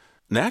critics.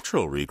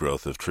 Natural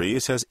regrowth of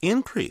trees has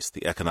increased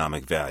the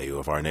economic value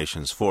of our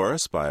nation's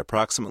forests by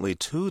approximately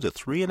 2 to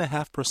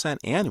 3.5%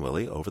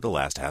 annually over the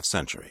last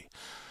half-century.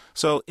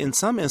 So, in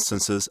some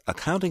instances,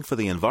 accounting for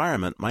the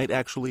environment might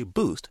actually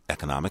boost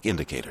economic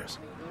indicators.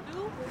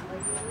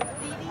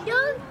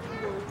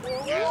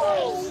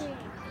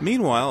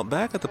 Meanwhile,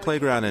 back at the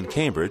playground in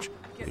Cambridge,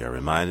 we are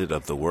reminded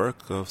of the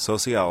work of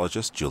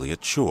sociologist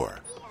Juliet Schor.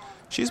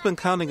 She's been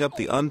counting up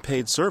the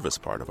unpaid service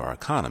part of our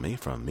economy,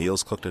 from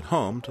meals cooked at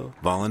home to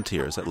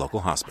volunteers at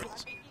local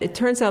hospitals. It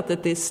turns out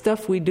that the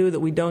stuff we do that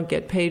we don't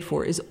get paid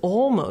for is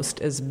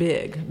almost as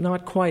big,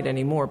 not quite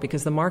anymore,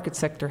 because the market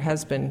sector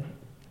has been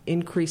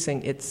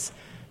increasing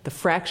the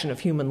fraction of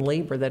human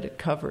labor that it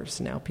covers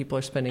now. People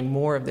are spending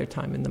more of their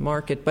time in the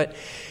market, but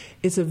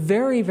it's a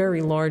very,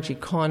 very large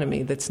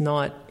economy that's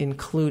not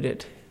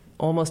included,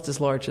 almost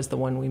as large as the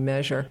one we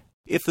measure.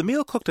 If the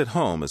meal cooked at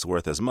home is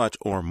worth as much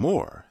or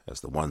more as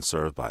the one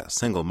served by a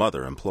single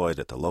mother employed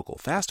at the local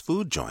fast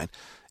food joint,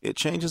 it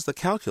changes the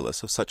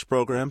calculus of such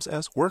programs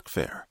as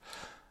workfare.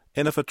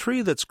 And if a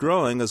tree that's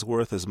growing is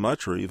worth as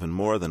much or even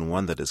more than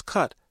one that is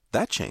cut,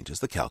 that changes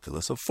the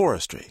calculus of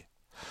forestry.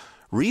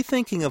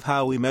 Rethinking of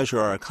how we measure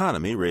our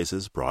economy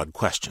raises broad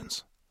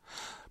questions.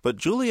 But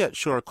Juliet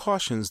Schor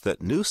cautions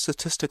that new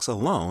statistics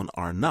alone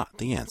are not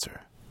the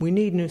answer. We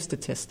need new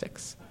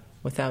statistics,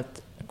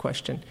 without a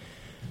question.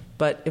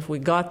 But if we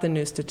got the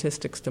new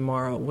statistics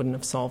tomorrow, it wouldn't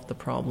have solved the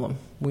problem.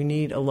 We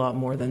need a lot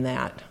more than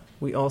that.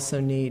 We also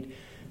need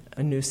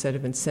a new set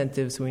of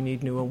incentives. We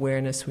need new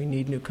awareness. We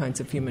need new kinds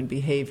of human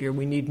behavior.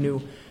 We need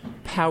new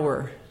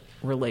power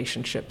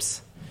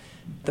relationships.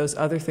 Those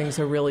other things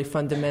are really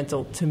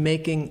fundamental to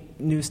making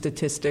new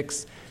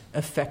statistics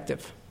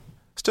effective.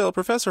 Still,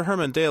 Professor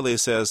Herman Daly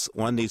says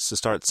one needs to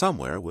start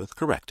somewhere with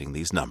correcting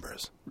these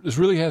numbers. This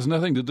really has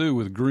nothing to do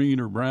with green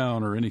or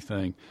brown or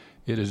anything.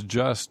 It is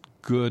just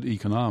good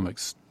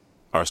economics.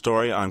 Our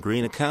story on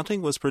green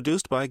accounting was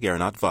produced by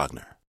Gernot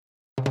Wagner.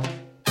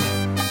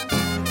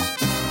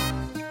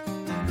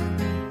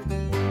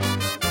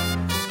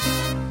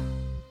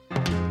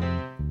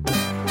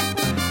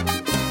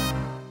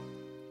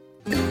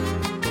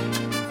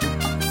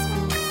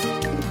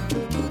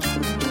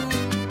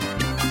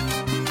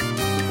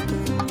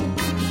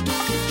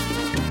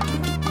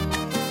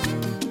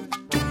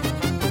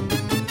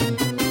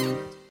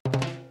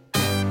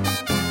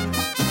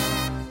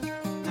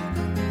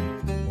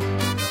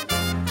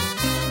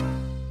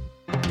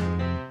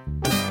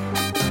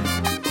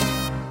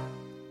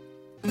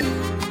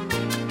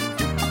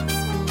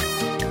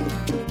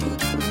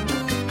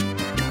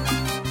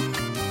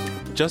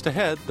 Just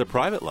ahead, the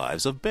private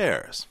lives of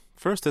bears.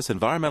 First, this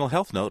environmental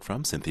health note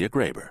from Cynthia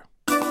Graber.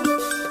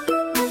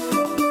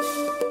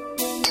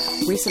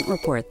 Recent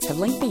reports have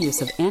linked the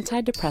use of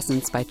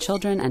antidepressants by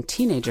children and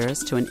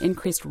teenagers to an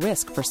increased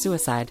risk for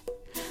suicide.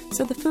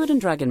 So the Food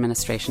and Drug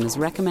Administration is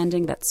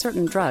recommending that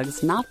certain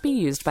drugs not be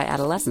used by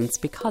adolescents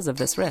because of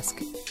this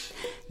risk.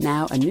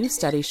 Now, a new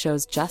study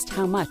shows just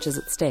how much is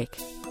at stake.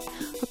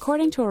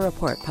 According to a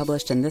report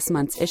published in this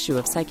month's issue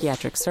of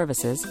Psychiatric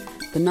Services,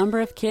 the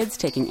number of kids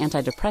taking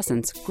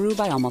antidepressants grew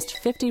by almost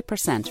 50%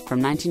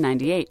 from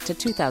 1998 to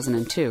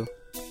 2002.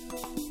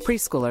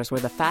 Preschoolers were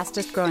the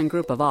fastest growing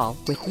group of all,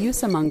 with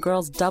use among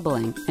girls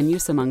doubling and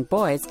use among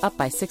boys up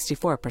by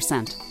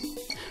 64%.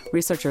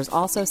 Researchers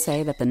also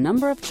say that the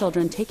number of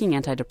children taking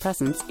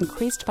antidepressants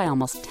increased by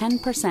almost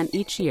 10%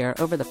 each year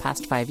over the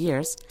past 5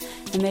 years,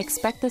 and they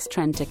expect this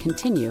trend to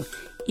continue,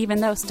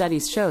 even though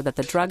studies show that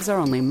the drugs are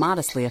only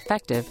modestly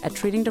effective at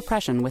treating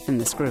depression within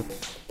this group.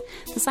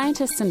 The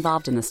scientists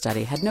involved in the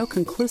study had no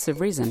conclusive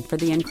reason for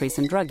the increase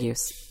in drug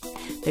use.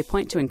 They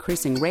point to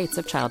increasing rates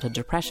of childhood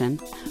depression,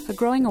 a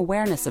growing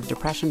awareness of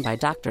depression by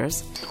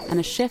doctors, and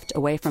a shift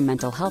away from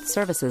mental health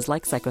services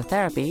like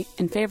psychotherapy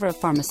in favor of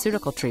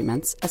pharmaceutical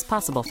treatments as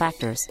possible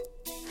factors.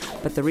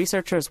 But the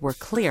researchers were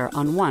clear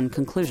on one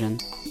conclusion.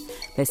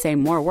 They say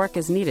more work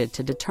is needed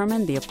to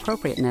determine the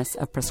appropriateness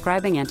of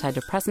prescribing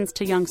antidepressants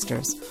to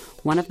youngsters,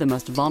 one of the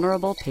most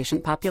vulnerable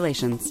patient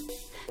populations.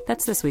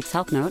 That's this week's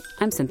Health Note.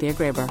 I'm Cynthia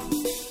Graber.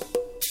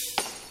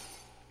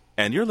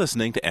 And you're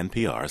listening to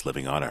NPR's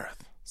Living on Earth.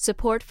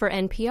 Support for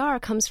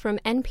NPR comes from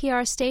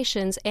NPR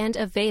stations and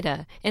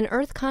Aveda, an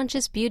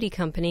earth-conscious beauty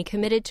company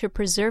committed to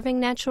preserving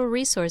natural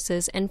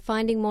resources and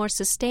finding more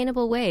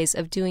sustainable ways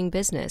of doing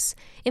business.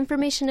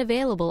 Information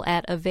available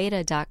at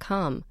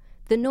Aveda.com.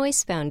 The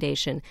Noyce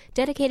Foundation,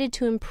 dedicated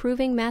to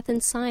improving math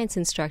and science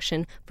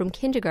instruction from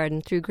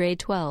kindergarten through grade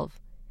 12.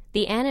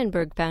 The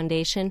Annenberg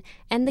Foundation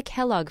and the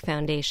Kellogg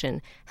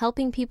Foundation,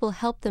 helping people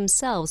help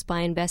themselves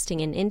by investing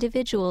in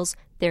individuals,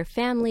 their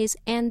families,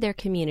 and their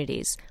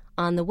communities.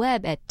 On the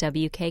web at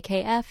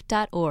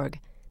wkkf.org.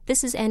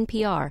 This is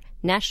NPR,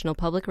 National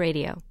Public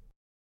Radio.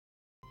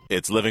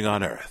 It's Living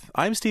on Earth.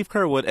 I'm Steve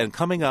Curwood, and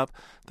coming up,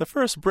 the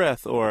first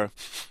breath or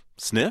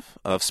sniff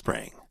of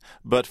spring.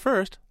 But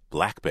first,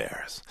 black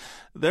bears.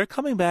 They're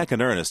coming back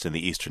in earnest in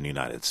the eastern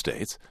United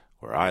States.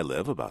 Where I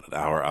live, about an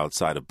hour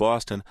outside of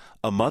Boston,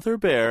 a mother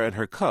bear and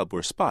her cub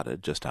were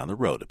spotted just down the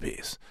road a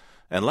piece.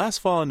 And last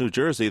fall in New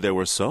Jersey, there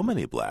were so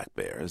many black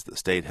bears, the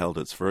state held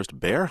its first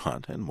bear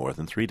hunt in more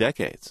than 3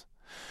 decades.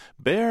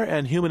 Bear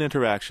and human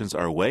interactions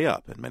are way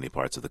up in many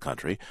parts of the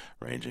country,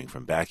 ranging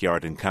from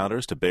backyard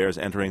encounters to bears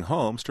entering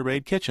homes to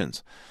raid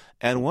kitchens.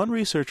 And one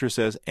researcher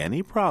says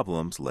any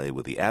problems lay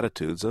with the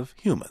attitudes of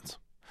humans.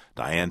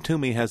 Diane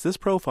Toomey has this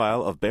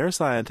profile of bear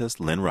scientist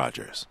Lynn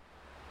Rogers.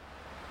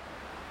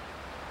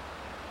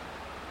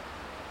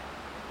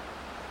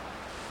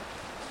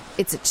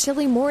 It's a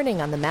chilly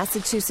morning on the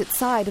Massachusetts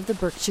side of the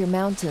Berkshire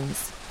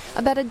Mountains.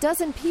 About a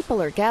dozen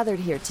people are gathered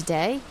here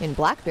today in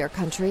black bear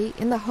country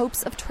in the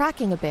hopes of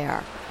tracking a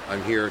bear.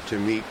 I'm here to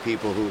meet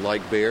people who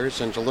like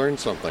bears and to learn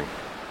something.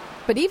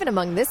 But even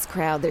among this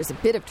crowd, there's a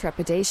bit of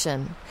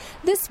trepidation.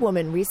 This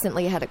woman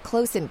recently had a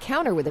close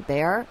encounter with a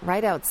bear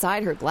right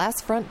outside her glass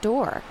front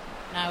door.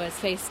 I was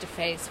face to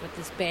face with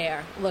this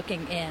bear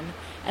looking in,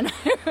 and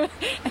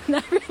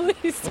that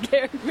really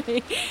scared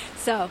me.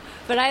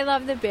 But I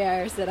love the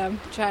bears that I'm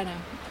trying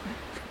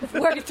to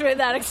work through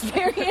that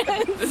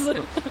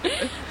experience.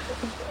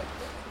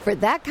 For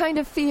that kind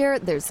of fear,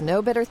 there's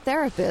no better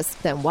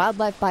therapist than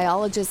wildlife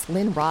biologist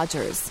Lynn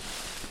Rogers.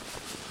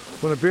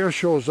 When a bear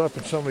shows up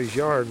in somebody's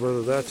yard,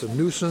 whether that's a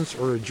nuisance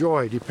or a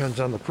joy depends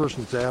on the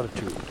person's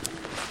attitude.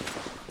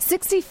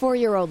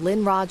 64-year-old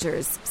Lynn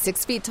Rogers,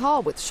 6 feet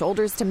tall with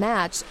shoulders to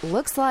match,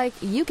 looks like,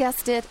 you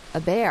guessed it, a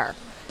bear.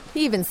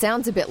 He even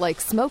sounds a bit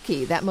like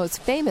Smokey, that most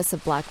famous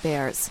of black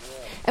bears.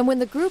 And when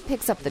the group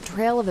picks up the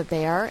trail of a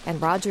bear and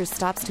Rogers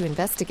stops to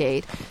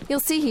investigate, you'll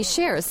see he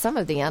shares some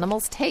of the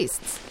animal's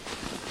tastes.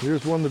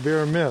 Here's one the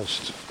bear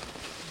missed.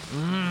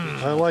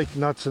 I like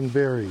nuts and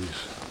berries.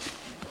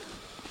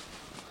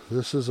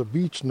 This is a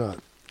beech nut.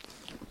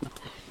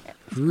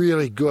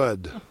 Really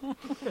good.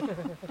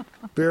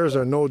 Bears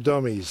are no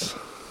dummies.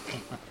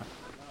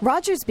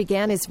 Rogers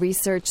began his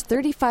research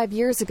 35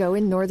 years ago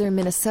in northern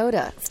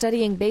Minnesota,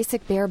 studying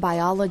basic bear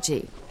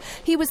biology.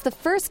 He was the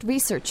first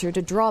researcher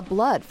to draw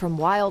blood from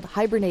wild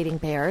hibernating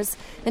bears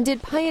and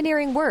did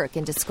pioneering work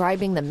in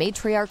describing the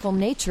matriarchal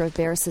nature of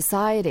bear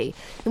society,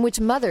 in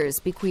which mothers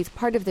bequeath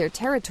part of their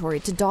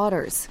territory to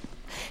daughters.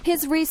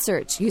 His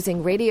research,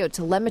 using radio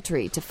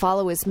telemetry to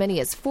follow as many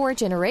as 4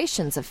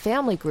 generations of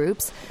family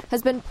groups,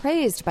 has been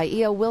praised by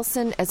E.O.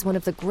 Wilson as one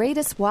of the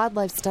greatest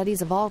wildlife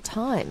studies of all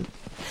time.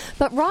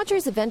 But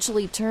Rogers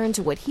eventually turned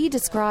to what he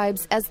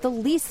describes as the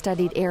least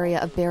studied area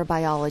of bear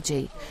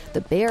biology,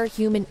 the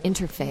bear-human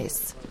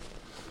interface.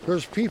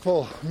 There's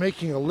people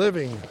making a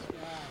living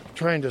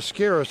trying to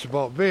scare us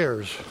about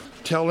bears,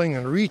 telling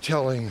and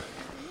retelling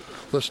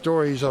the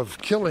stories of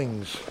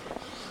killings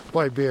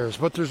by bears.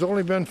 But there's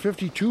only been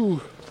 52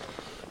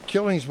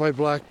 killings by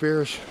black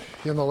bears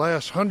in the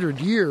last 100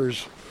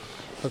 years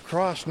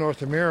across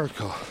North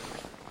America.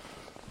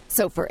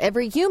 So for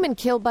every human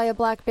killed by a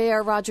black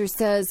bear, Rogers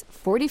says,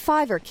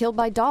 45 are killed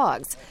by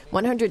dogs,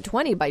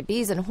 120 by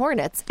bees and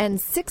hornets, and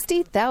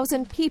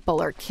 60,000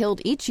 people are killed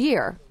each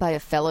year by a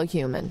fellow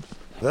human.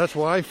 That's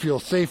why I feel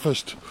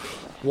safest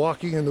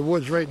walking in the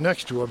woods right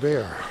next to a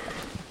bear.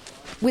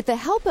 With the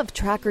help of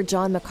tracker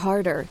John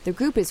McCarter, the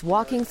group is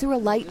walking through a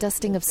light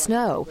dusting of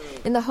snow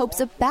in the hopes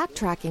of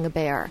backtracking a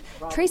bear,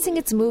 tracing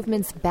its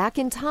movements back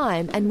in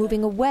time and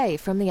moving away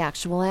from the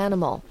actual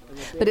animal.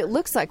 But it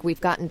looks like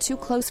we've gotten too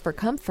close for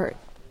comfort.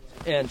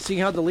 And see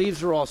how the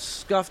leaves are all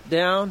scuffed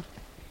down?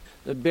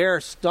 The bear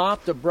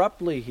stopped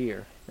abruptly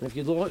here. And if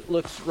you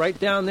look right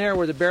down there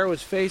where the bear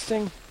was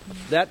facing,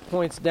 that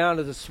points down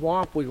to the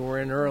swamp we were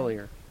in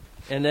earlier.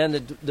 And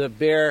then the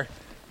bear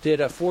did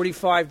a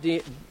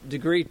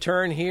 45-degree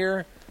turn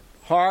here,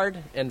 hard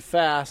and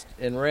fast,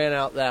 and ran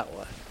out that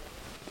way.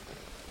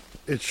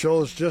 It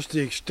shows just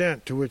the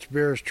extent to which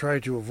bears try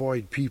to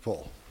avoid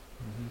people.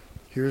 Mm-hmm.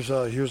 Here's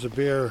a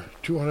bear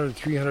 200,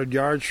 300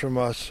 yards from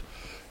us,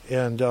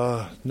 and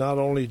not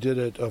only did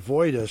it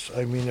avoid us,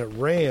 it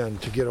ran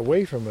to get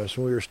away from us,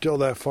 and we were still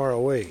that far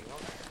away.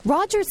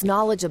 Rogers'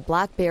 knowledge of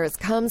black bears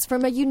comes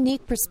from a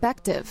unique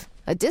perspective,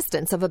 a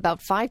distance of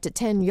about 5 to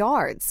 10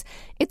 yards.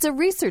 It's a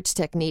research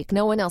technique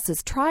no one else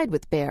has tried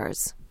with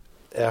bears.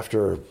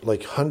 After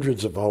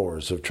hundreds of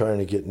hours of trying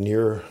to get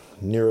near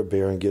a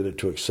bear and get it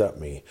to accept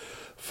me,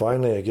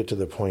 finally I get to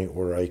the point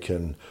where I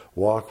can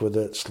walk with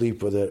it,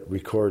 sleep with it,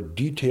 record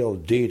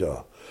detailed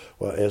data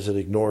as it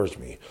ignores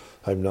me.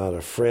 I'm not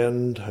a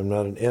friend, I'm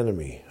not an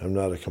enemy, I'm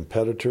not a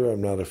competitor,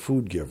 I'm not a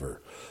food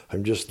giver.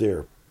 I'm just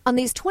there. On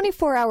these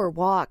 24-hour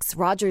walks,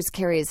 Rogers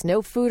carries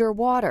no food or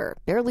water,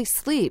 barely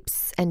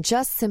sleeps, and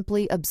just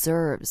simply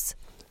observes.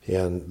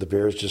 And the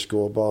bears just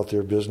go about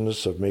their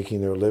business of making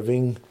their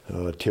living,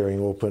 tearing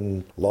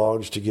open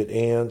logs to get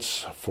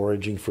ants,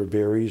 foraging for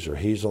berries or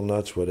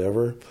hazelnuts,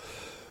 whatever.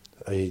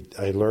 I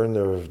learned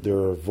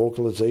their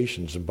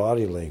vocalizations and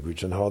body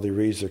language and how they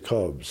raise their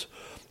cubs.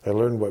 I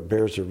learned what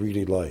bears are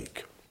really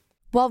like.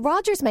 While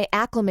Rogers may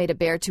acclimate a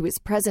bear to his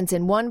presence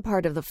in one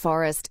part of the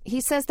forest,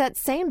 he says that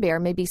same bear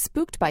may be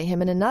spooked by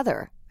him in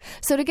another.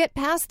 So to get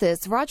past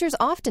this, Rogers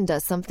often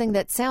does something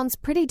that sounds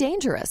pretty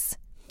dangerous.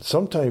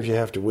 Sometimes you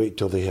have to wait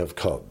till they have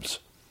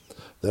cubs.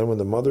 Then when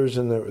the mother's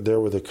in there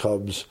with the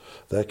cubs,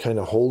 that kind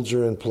of holds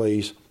her in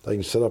place. I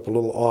can set up a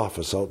little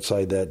office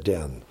outside that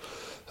den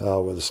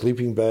with a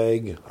sleeping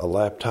bag, a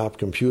laptop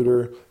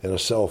computer, and a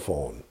cell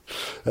phone.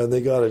 And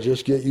they got to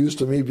just get used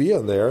to me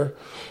being there.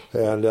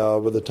 And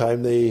by the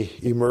time they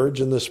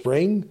emerge in the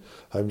spring,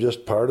 I'm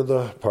just part of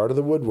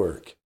the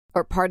woodwork.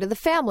 Or part of the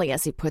family,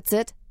 as he puts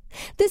it.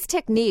 This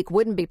technique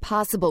wouldn't be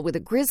possible with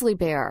a grizzly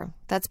bear.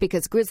 That's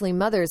because grizzly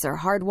mothers are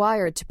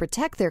hardwired to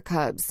protect their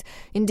cubs.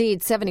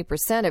 Indeed,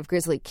 70% of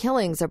grizzly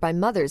killings are by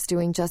mothers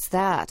doing just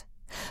that.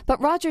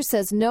 But Rogers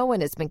says no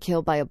one has been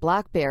killed by a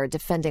black bear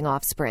defending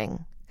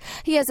offspring.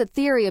 He has a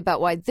theory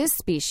about why this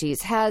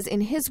species has,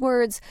 in his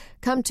words,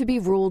 come to be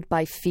ruled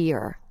by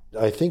fear.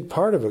 I think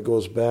part of it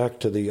goes back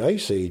to the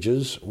ice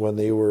ages when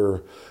they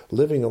were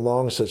living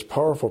along such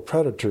powerful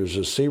predators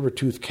as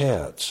saber-toothed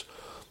cats,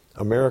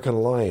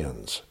 American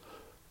lions,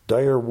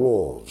 dire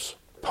wolves,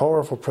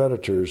 powerful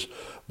predators.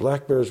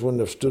 Black bears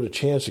wouldn't have stood a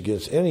chance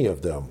against any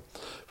of them.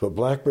 But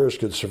black bears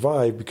could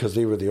survive because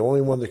they were the only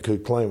one that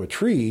could climb a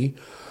tree.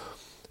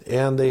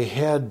 And they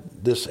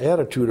had this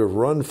attitude of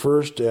run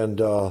first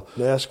and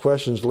ask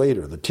questions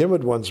later. The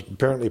timid ones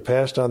apparently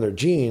passed on their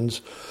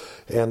genes,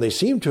 and they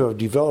seem to have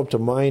developed a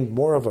mind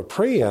more of a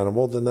prey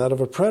animal than that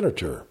of a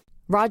predator.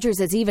 Rogers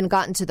has even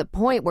gotten to the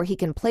point where he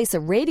can place a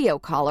radio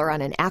collar on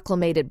an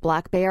acclimated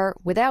black bear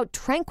without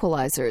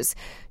tranquilizers,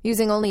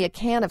 using only a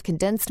can of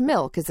condensed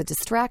milk as a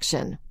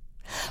distraction.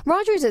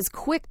 Rogers is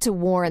quick to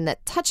warn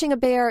that touching a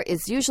bear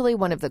is usually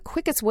one of the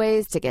quickest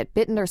ways to get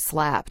bitten or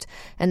slapped,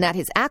 and that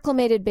his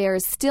acclimated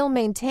bears still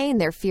maintain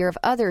their fear of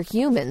other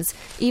humans,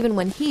 even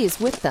when he's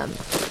with them.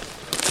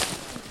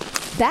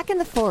 Back in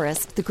the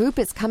forest, the group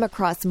has come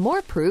across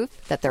more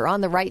proof that they're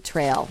on the right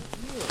trail.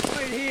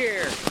 Right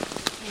here.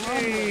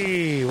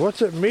 Hey,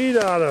 what's it made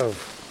out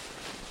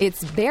of?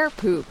 It's bear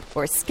poop,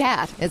 or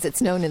scat, as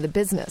it's known in the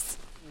business.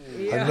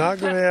 I'm not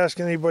going to ask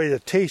anybody to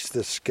taste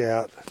this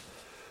scat,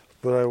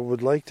 but I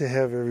would like to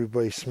have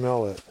everybody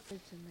smell it.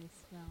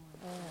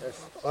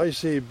 I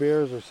say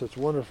bears are such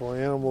wonderful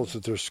animals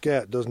that their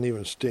scat doesn't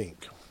even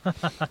stink.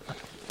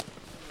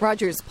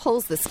 Rogers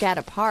pulls the scat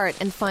apart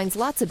and finds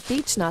lots of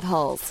beechnut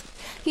hulls.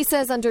 He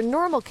says under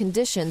normal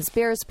conditions,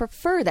 bears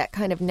prefer that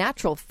kind of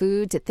natural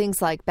food to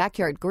things like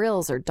backyard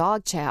grills or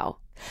dog chow.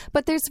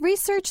 But there's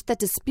research that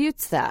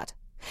disputes that.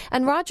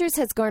 And Rogers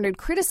has garnered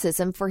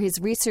criticism for his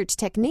research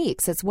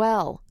techniques as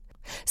well.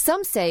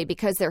 Some say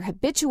because they're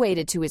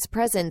habituated to his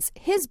presence,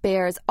 his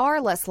bears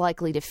are less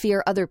likely to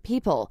fear other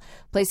people,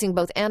 placing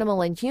both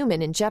animal and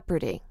human in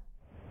jeopardy.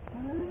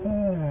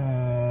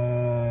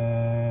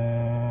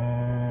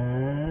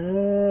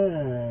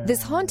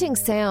 This haunting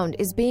sound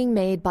is being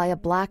made by a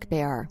black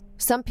bear.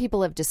 Some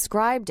people have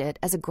described it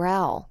as a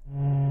growl.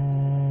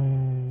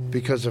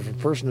 Because if a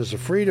person is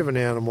afraid of an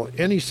animal,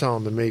 any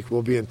sound they make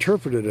will be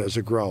interpreted as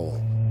a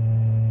growl.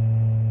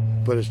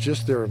 But it's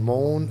just their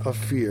moan of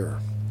fear.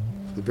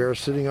 The bear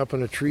sitting up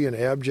in a tree in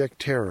abject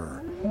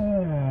terror.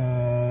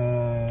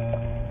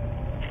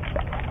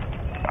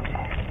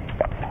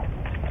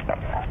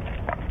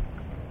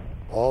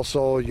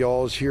 Also, you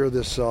always hear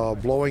this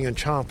blowing and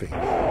chomping.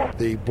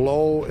 They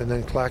blow and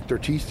then clack their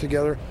teeth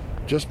together.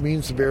 Just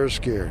means the bear is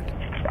scared.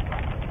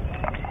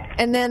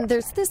 And then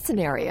there's this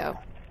scenario.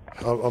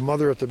 A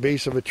mother at the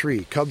base of a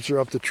tree. Cubs are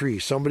up the tree.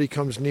 Somebody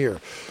comes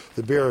near.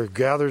 The bear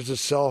gathers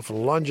itself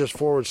and lunges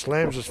forward,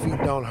 slams its feet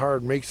down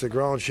hard, makes the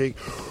ground shake.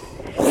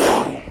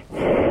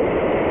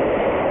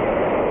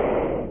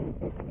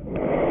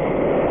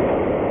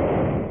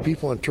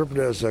 People interpret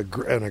it as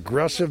an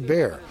aggressive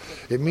bear.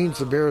 It means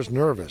the bear is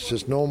nervous.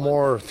 It's no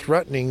more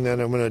threatening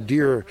than when a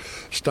deer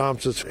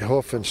stomps its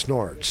hoof and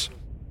snorts.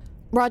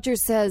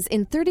 Rogers says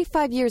in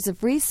 35 years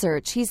of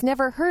research, he's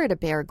never heard a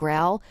bear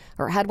growl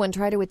or had one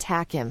try to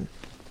attack him.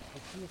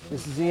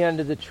 This is the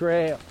end of the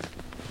trail.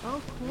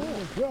 Oh,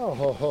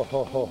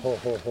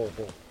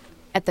 cool.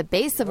 At the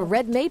base of a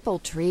red maple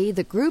tree,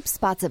 the group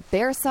spots a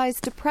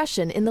bear-sized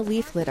depression in the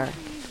leaf litter.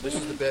 This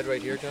is the bed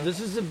right here, John? This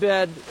is the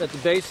bed at the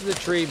base of the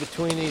tree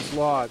between these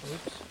logs.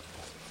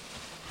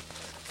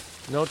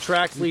 No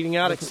tracks leading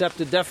out except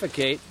to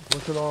defecate.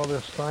 Look at all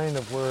this sign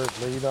of where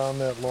it laid on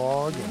that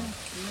log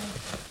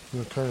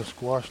and kind of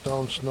squashed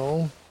down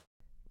snow.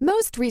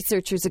 Most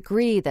researchers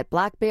agree that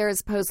black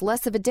bears pose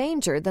less of a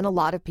danger than a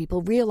lot of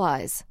people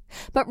realize.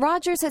 But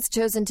Rogers has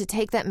chosen to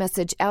take that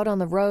message out on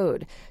the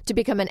road, to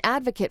become an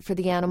advocate for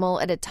the animal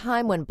at a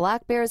time when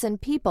black bears and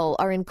people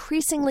are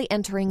increasingly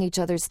entering each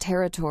other's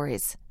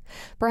territories.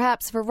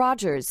 Perhaps for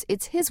Rogers,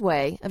 it's his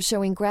way of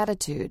showing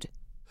gratitude.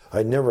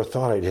 I never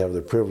thought I'd have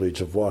the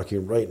privilege of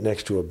walking right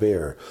next to a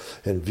bear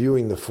and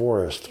viewing the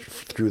forest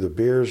through the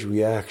bear's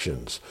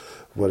reactions,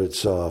 what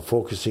it's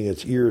focusing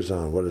its ears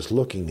on, what it's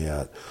looking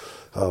at,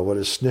 what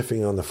it's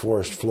sniffing on the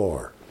forest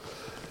floor.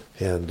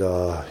 And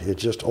it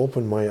just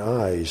opened my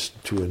eyes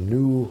to a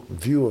new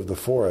view of the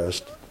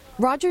forest.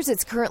 Rogers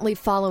is currently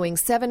following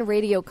 7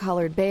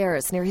 radio-collared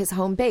bears near his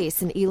home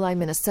base in Ely,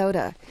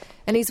 Minnesota,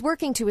 and he's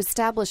working to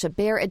establish a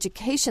bear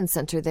education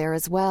center there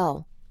as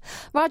well.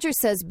 Rogers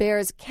says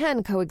bears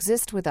can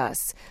coexist with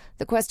us.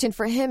 The question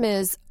for him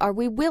is, are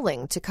we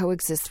willing to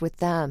coexist with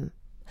them?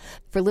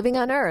 For Living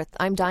on Earth,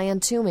 I'm Diane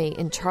Toomey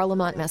in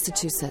Charlemont,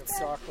 Massachusetts.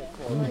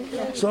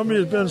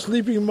 Somebody's been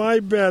sleeping in my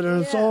bed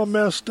and it's all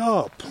messed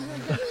up.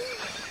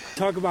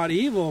 Talk about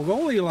evil.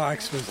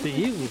 Goldilocks was the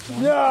evil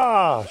one.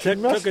 Yeah.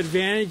 Took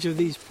advantage of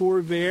these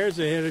poor bears.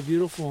 They had a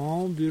beautiful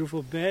home,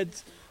 beautiful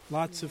beds,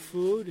 lots of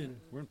food, and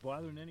weren't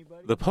bothering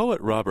anybody. The poet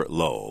Robert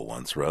Lowell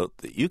once wrote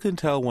that you can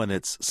tell when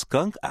it's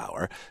skunk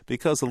hour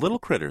because the little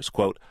critters,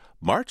 quote,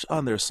 march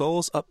on their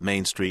souls up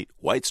Main Street,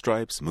 white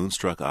stripes,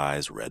 moonstruck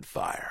eyes, red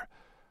fire.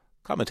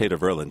 Commentator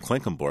Verlin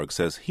Klinkenborg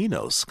says he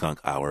knows skunk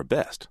hour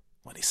best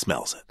when he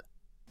smells it.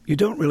 You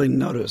don't really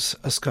notice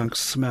a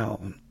skunk's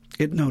smell.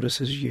 It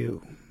notices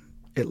you.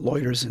 It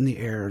loiters in the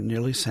air,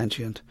 nearly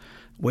sentient,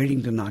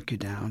 waiting to knock you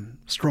down,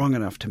 strong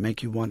enough to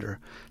make you wonder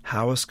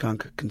how a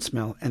skunk can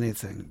smell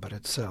anything but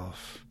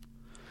itself.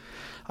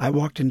 I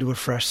walked into a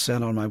fresh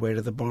scent on my way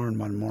to the barn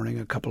one morning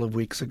a couple of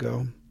weeks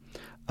ago.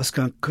 A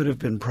skunk could have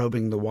been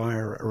probing the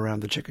wire around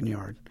the chicken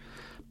yard,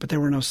 but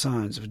there were no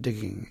signs of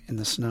digging in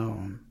the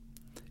snow.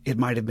 It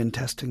might have been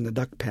testing the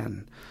duck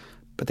pen,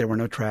 but there were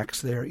no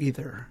tracks there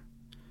either.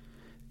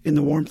 In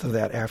the warmth of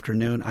that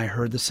afternoon, I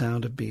heard the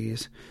sound of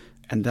bees,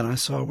 and then I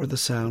saw where the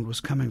sound was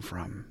coming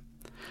from.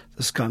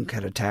 The skunk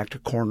had attacked a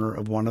corner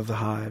of one of the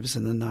hives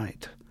in the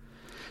night.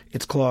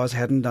 Its claws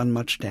hadn't done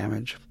much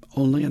damage,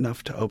 only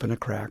enough to open a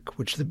crack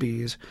which the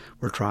bees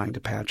were trying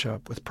to patch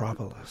up with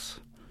propolis.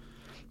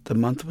 The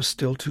month was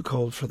still too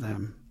cold for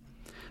them.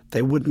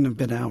 They wouldn't have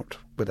been out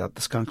without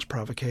the skunk's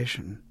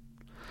provocation.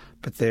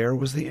 But there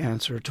was the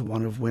answer to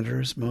one of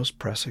winter's most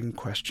pressing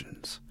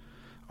questions.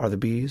 Are the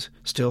bees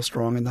still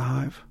strong in the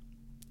hive?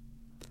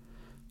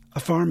 A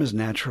farm is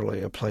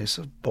naturally a place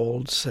of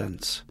bold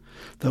scents,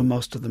 though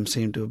most of them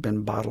seem to have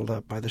been bottled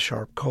up by the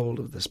sharp cold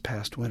of this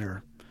past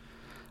winter.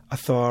 A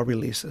thaw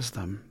releases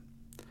them.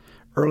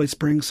 Early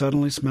spring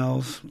suddenly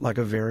smells like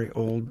a very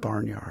old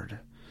barnyard.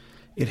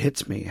 It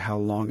hits me how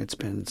long it's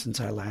been since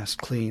I last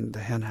cleaned the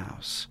hen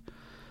house.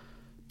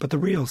 But the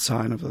real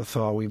sign of the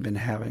thaw we've been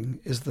having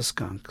is the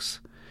skunks.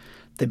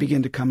 They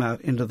begin to come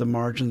out into the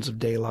margins of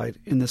daylight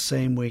in the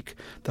same week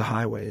the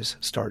highways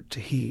start to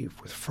heave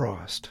with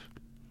frost.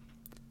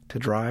 To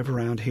drive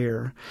around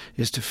here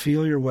is to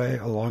feel your way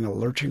along a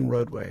lurching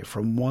roadway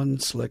from one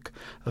slick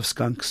of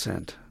skunk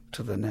scent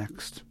to the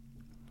next.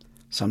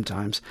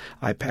 Sometimes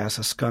I pass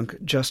a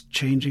skunk just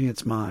changing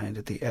its mind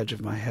at the edge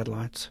of my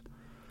headlights.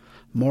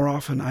 More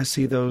often I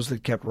see those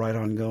that kept right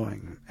on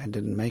going and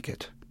didn't make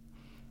it.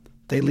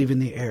 They leave in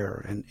the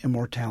air an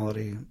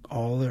immortality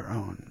all their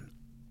own.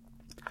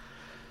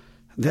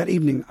 That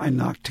evening I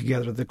knocked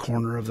together the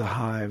corner of the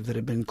hive that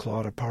had been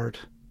clawed apart.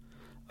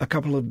 A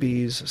couple of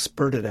bees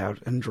spurted out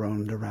and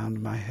droned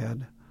around my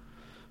head,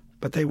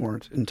 but they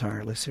weren't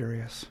entirely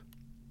serious.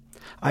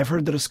 I've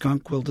heard that a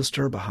skunk will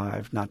disturb a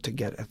hive not to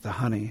get at the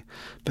honey,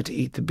 but to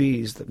eat the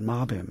bees that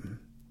mob him.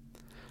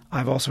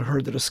 I've also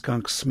heard that a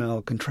skunk's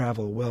smell can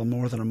travel well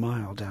more than a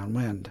mile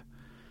downwind.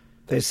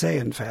 They say,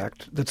 in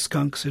fact, that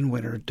skunks in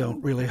winter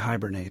don't really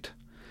hibernate.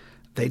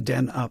 They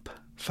den up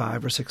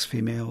 5 or 6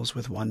 females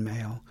with one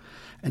male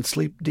and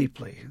sleep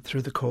deeply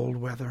through the cold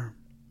weather.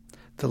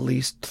 The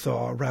least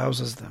thaw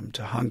rouses them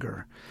to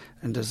hunger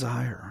and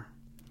desire.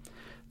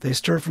 They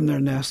stir from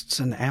their nests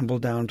and amble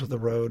down to the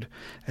road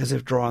as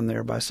if drawn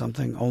there by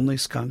something only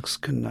skunks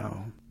can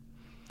know.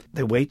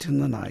 They wait in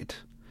the night,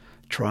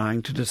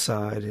 trying to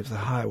decide if the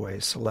highway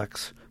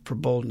selects for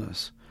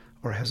boldness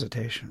or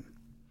hesitation.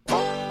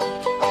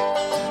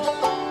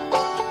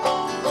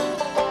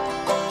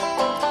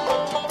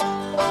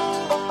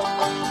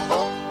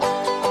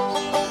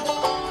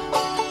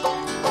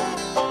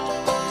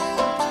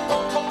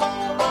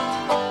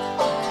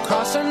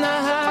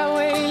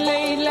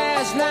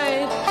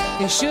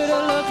 They should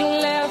have looked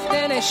left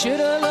and they should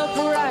have looked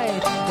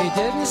right. They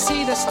didn't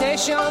see the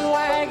station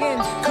wagon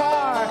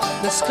car.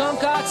 The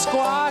skunk got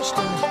squashed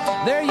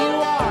and there you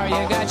are.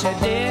 You got your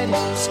dead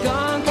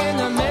skunk in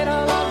the middle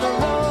of the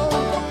road.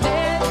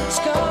 Dead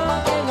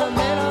skunk in the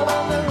middle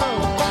of the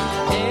road.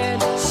 Dead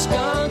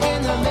skunk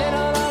in the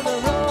middle of the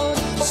road.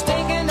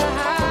 Stinking to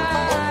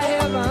high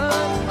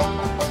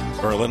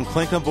heaven. Erland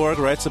Klinkenborg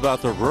writes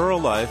about the rural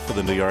life for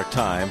the New York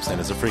Times and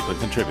is a frequent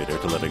contributor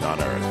to Living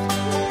on Earth.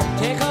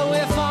 Take a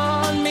whiff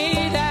on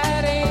me,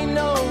 that ain't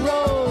no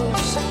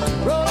rose.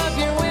 Roll up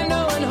your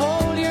window and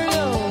hold your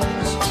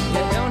nose.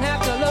 You don't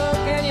have to look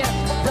and you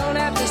don't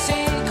have to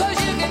see,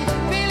 'cause you can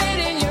feel it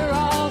in your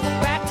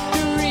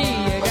olfactory.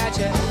 You got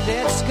your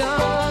dead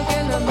skunk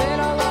in the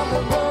middle of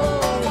the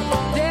road.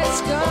 Dead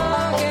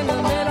skunk in the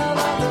middle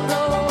of the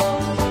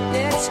road.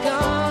 Dead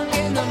skunk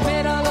in the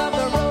middle of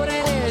the road,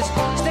 and it's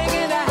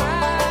stinking to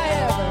high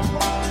heaven.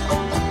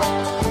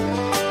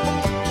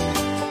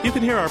 You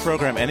can hear our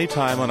program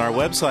anytime on our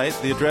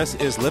website. The address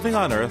is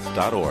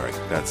livingonearth.org.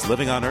 That's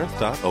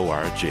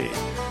livingonearth.org.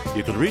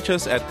 You can reach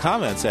us at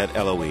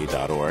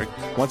comments@loe.org.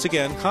 Once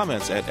again,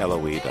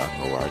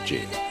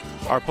 comments@loe.org.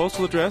 Our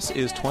postal address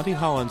is 20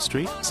 Holland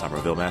Street,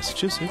 Somerville,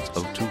 Massachusetts,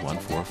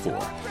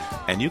 02144.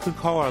 And you can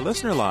call our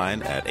listener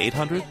line at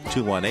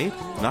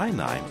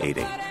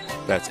 800-218-9988.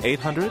 That's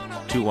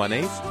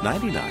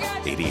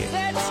 800-218-9988.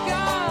 Dead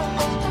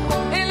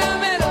skunk in the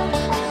middle.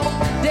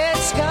 Dead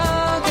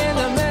skunk in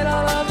the middle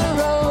of the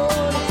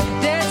road.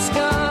 Dead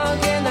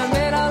skunk in the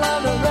middle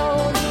of the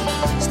road.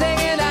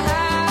 Stinking to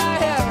high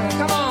heaven.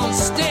 Come on,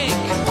 stink.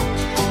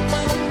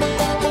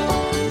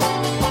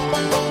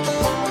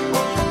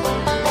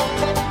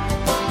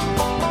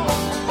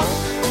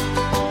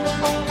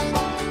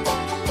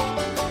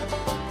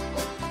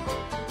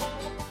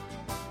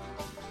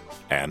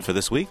 And for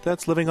this week,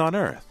 that's Living on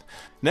Earth.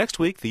 Next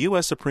week, the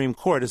U.S. Supreme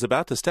Court is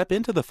about to step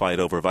into the fight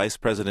over Vice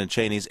President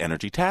Cheney's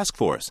Energy Task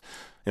Force.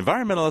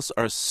 Environmentalists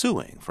are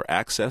suing for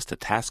access to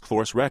task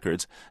force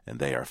records, and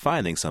they are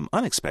finding some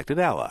unexpected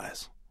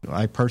allies.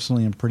 I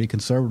personally am pretty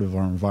conservative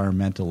on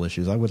environmental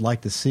issues. I would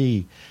like to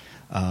see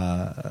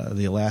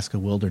the Alaska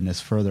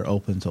wilderness further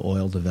open to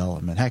oil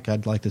development. Heck,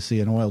 I'd like to see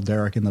an oil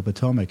derrick in the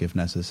Potomac if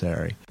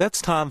necessary.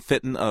 That's Tom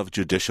Fitton of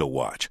Judicial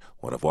Watch,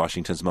 one of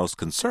Washington's most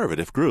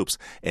conservative groups,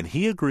 and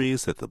he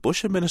agrees that the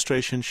Bush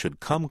administration should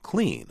come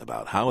clean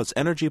about how its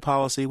energy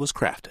policy was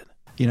crafted.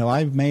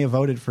 I may have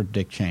voted for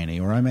Dick Cheney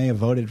or I may have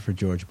voted for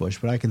George Bush,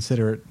 but I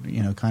consider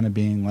it, kind of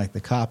being like the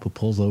cop who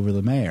pulls over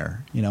the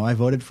mayor. I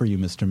voted for you,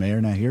 Mr.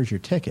 Mayor. Now here's your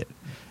ticket,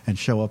 and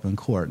show up in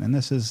court. And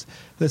this is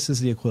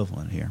the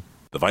equivalent here.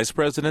 The Vice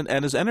President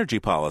and his energy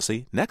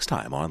policy next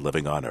time on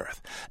Living on Earth.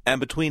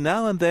 And between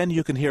now and then,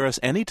 you can hear us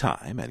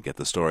anytime and get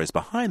the stories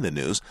behind the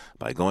news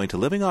by going to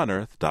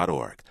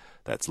livingonearth.org.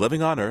 That's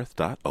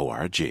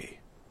livingonearth.org.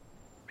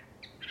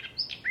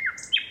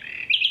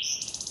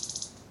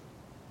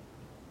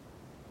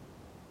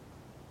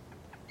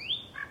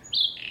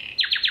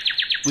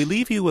 We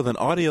leave you with an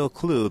audio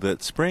clue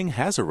that spring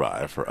has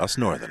arrived for us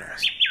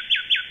Northerners.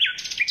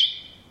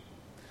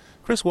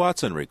 Chris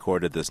Watson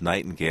recorded this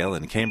nightingale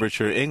in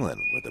Cambridgeshire, England,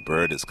 where the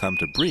bird has come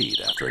to breed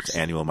after its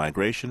annual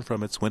migration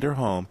from its winter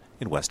home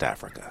in West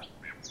Africa.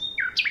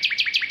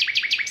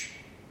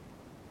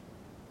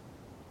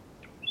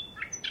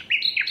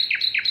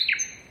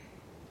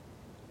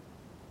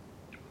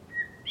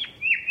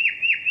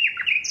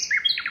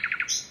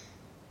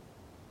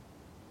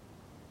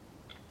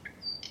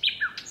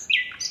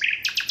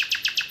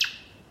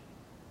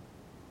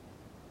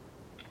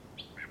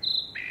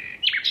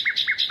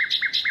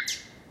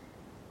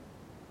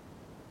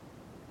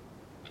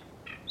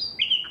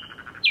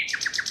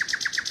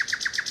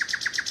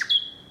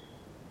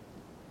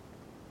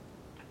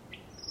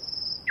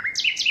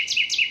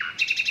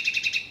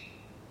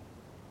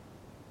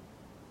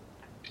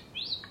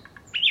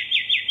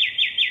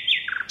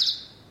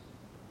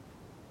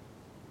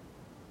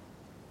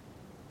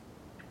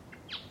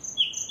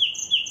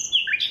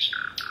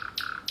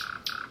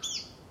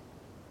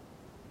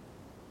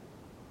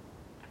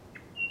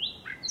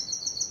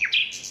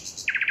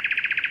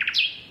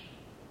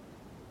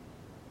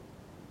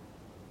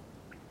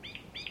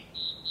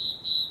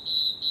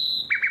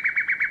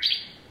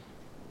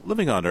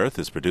 Living on Earth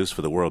is produced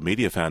for the World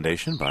Media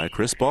Foundation by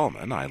Chris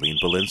Ballman, Eileen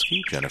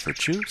Belinsky, Jennifer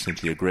Chu,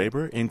 Cynthia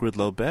Graber, Ingrid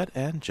Lobet,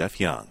 and Jeff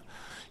Young.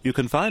 You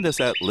can find us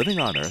at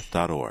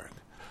livingonearth.org.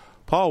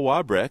 Paul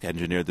Wabreck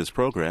engineered this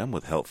program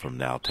with help from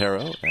Nal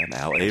Taro and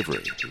Al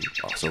Avery, who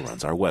also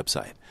runs our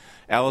website.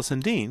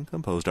 Allison Dean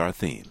composed our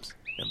themes.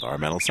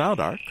 Environmental sound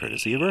art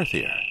courtesy of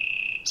Earthier.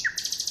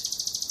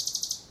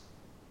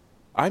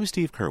 I'm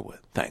Steve Curwood.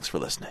 Thanks for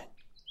listening.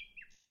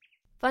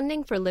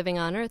 Funding for Living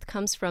on Earth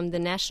comes from the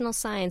National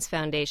Science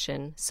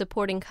Foundation,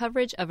 supporting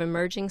coverage of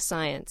emerging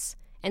science,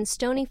 and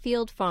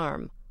Stonyfield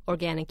Farm,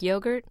 organic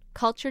yogurt,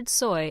 cultured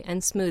soy,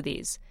 and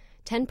smoothies.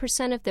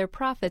 10% of their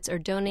profits are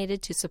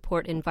donated to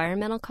support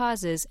environmental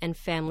causes and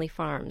family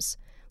farms.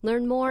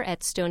 Learn more at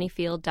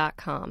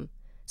stonyfield.com.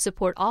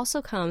 Support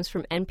also comes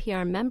from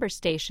NPR member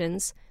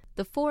stations,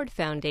 the Ford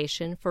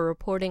Foundation for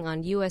reporting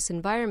on U.S.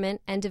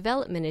 environment and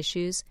development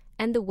issues,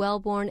 and the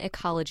Wellborn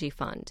Ecology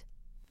Fund.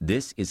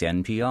 This is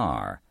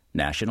NPR,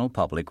 National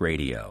Public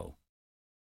Radio.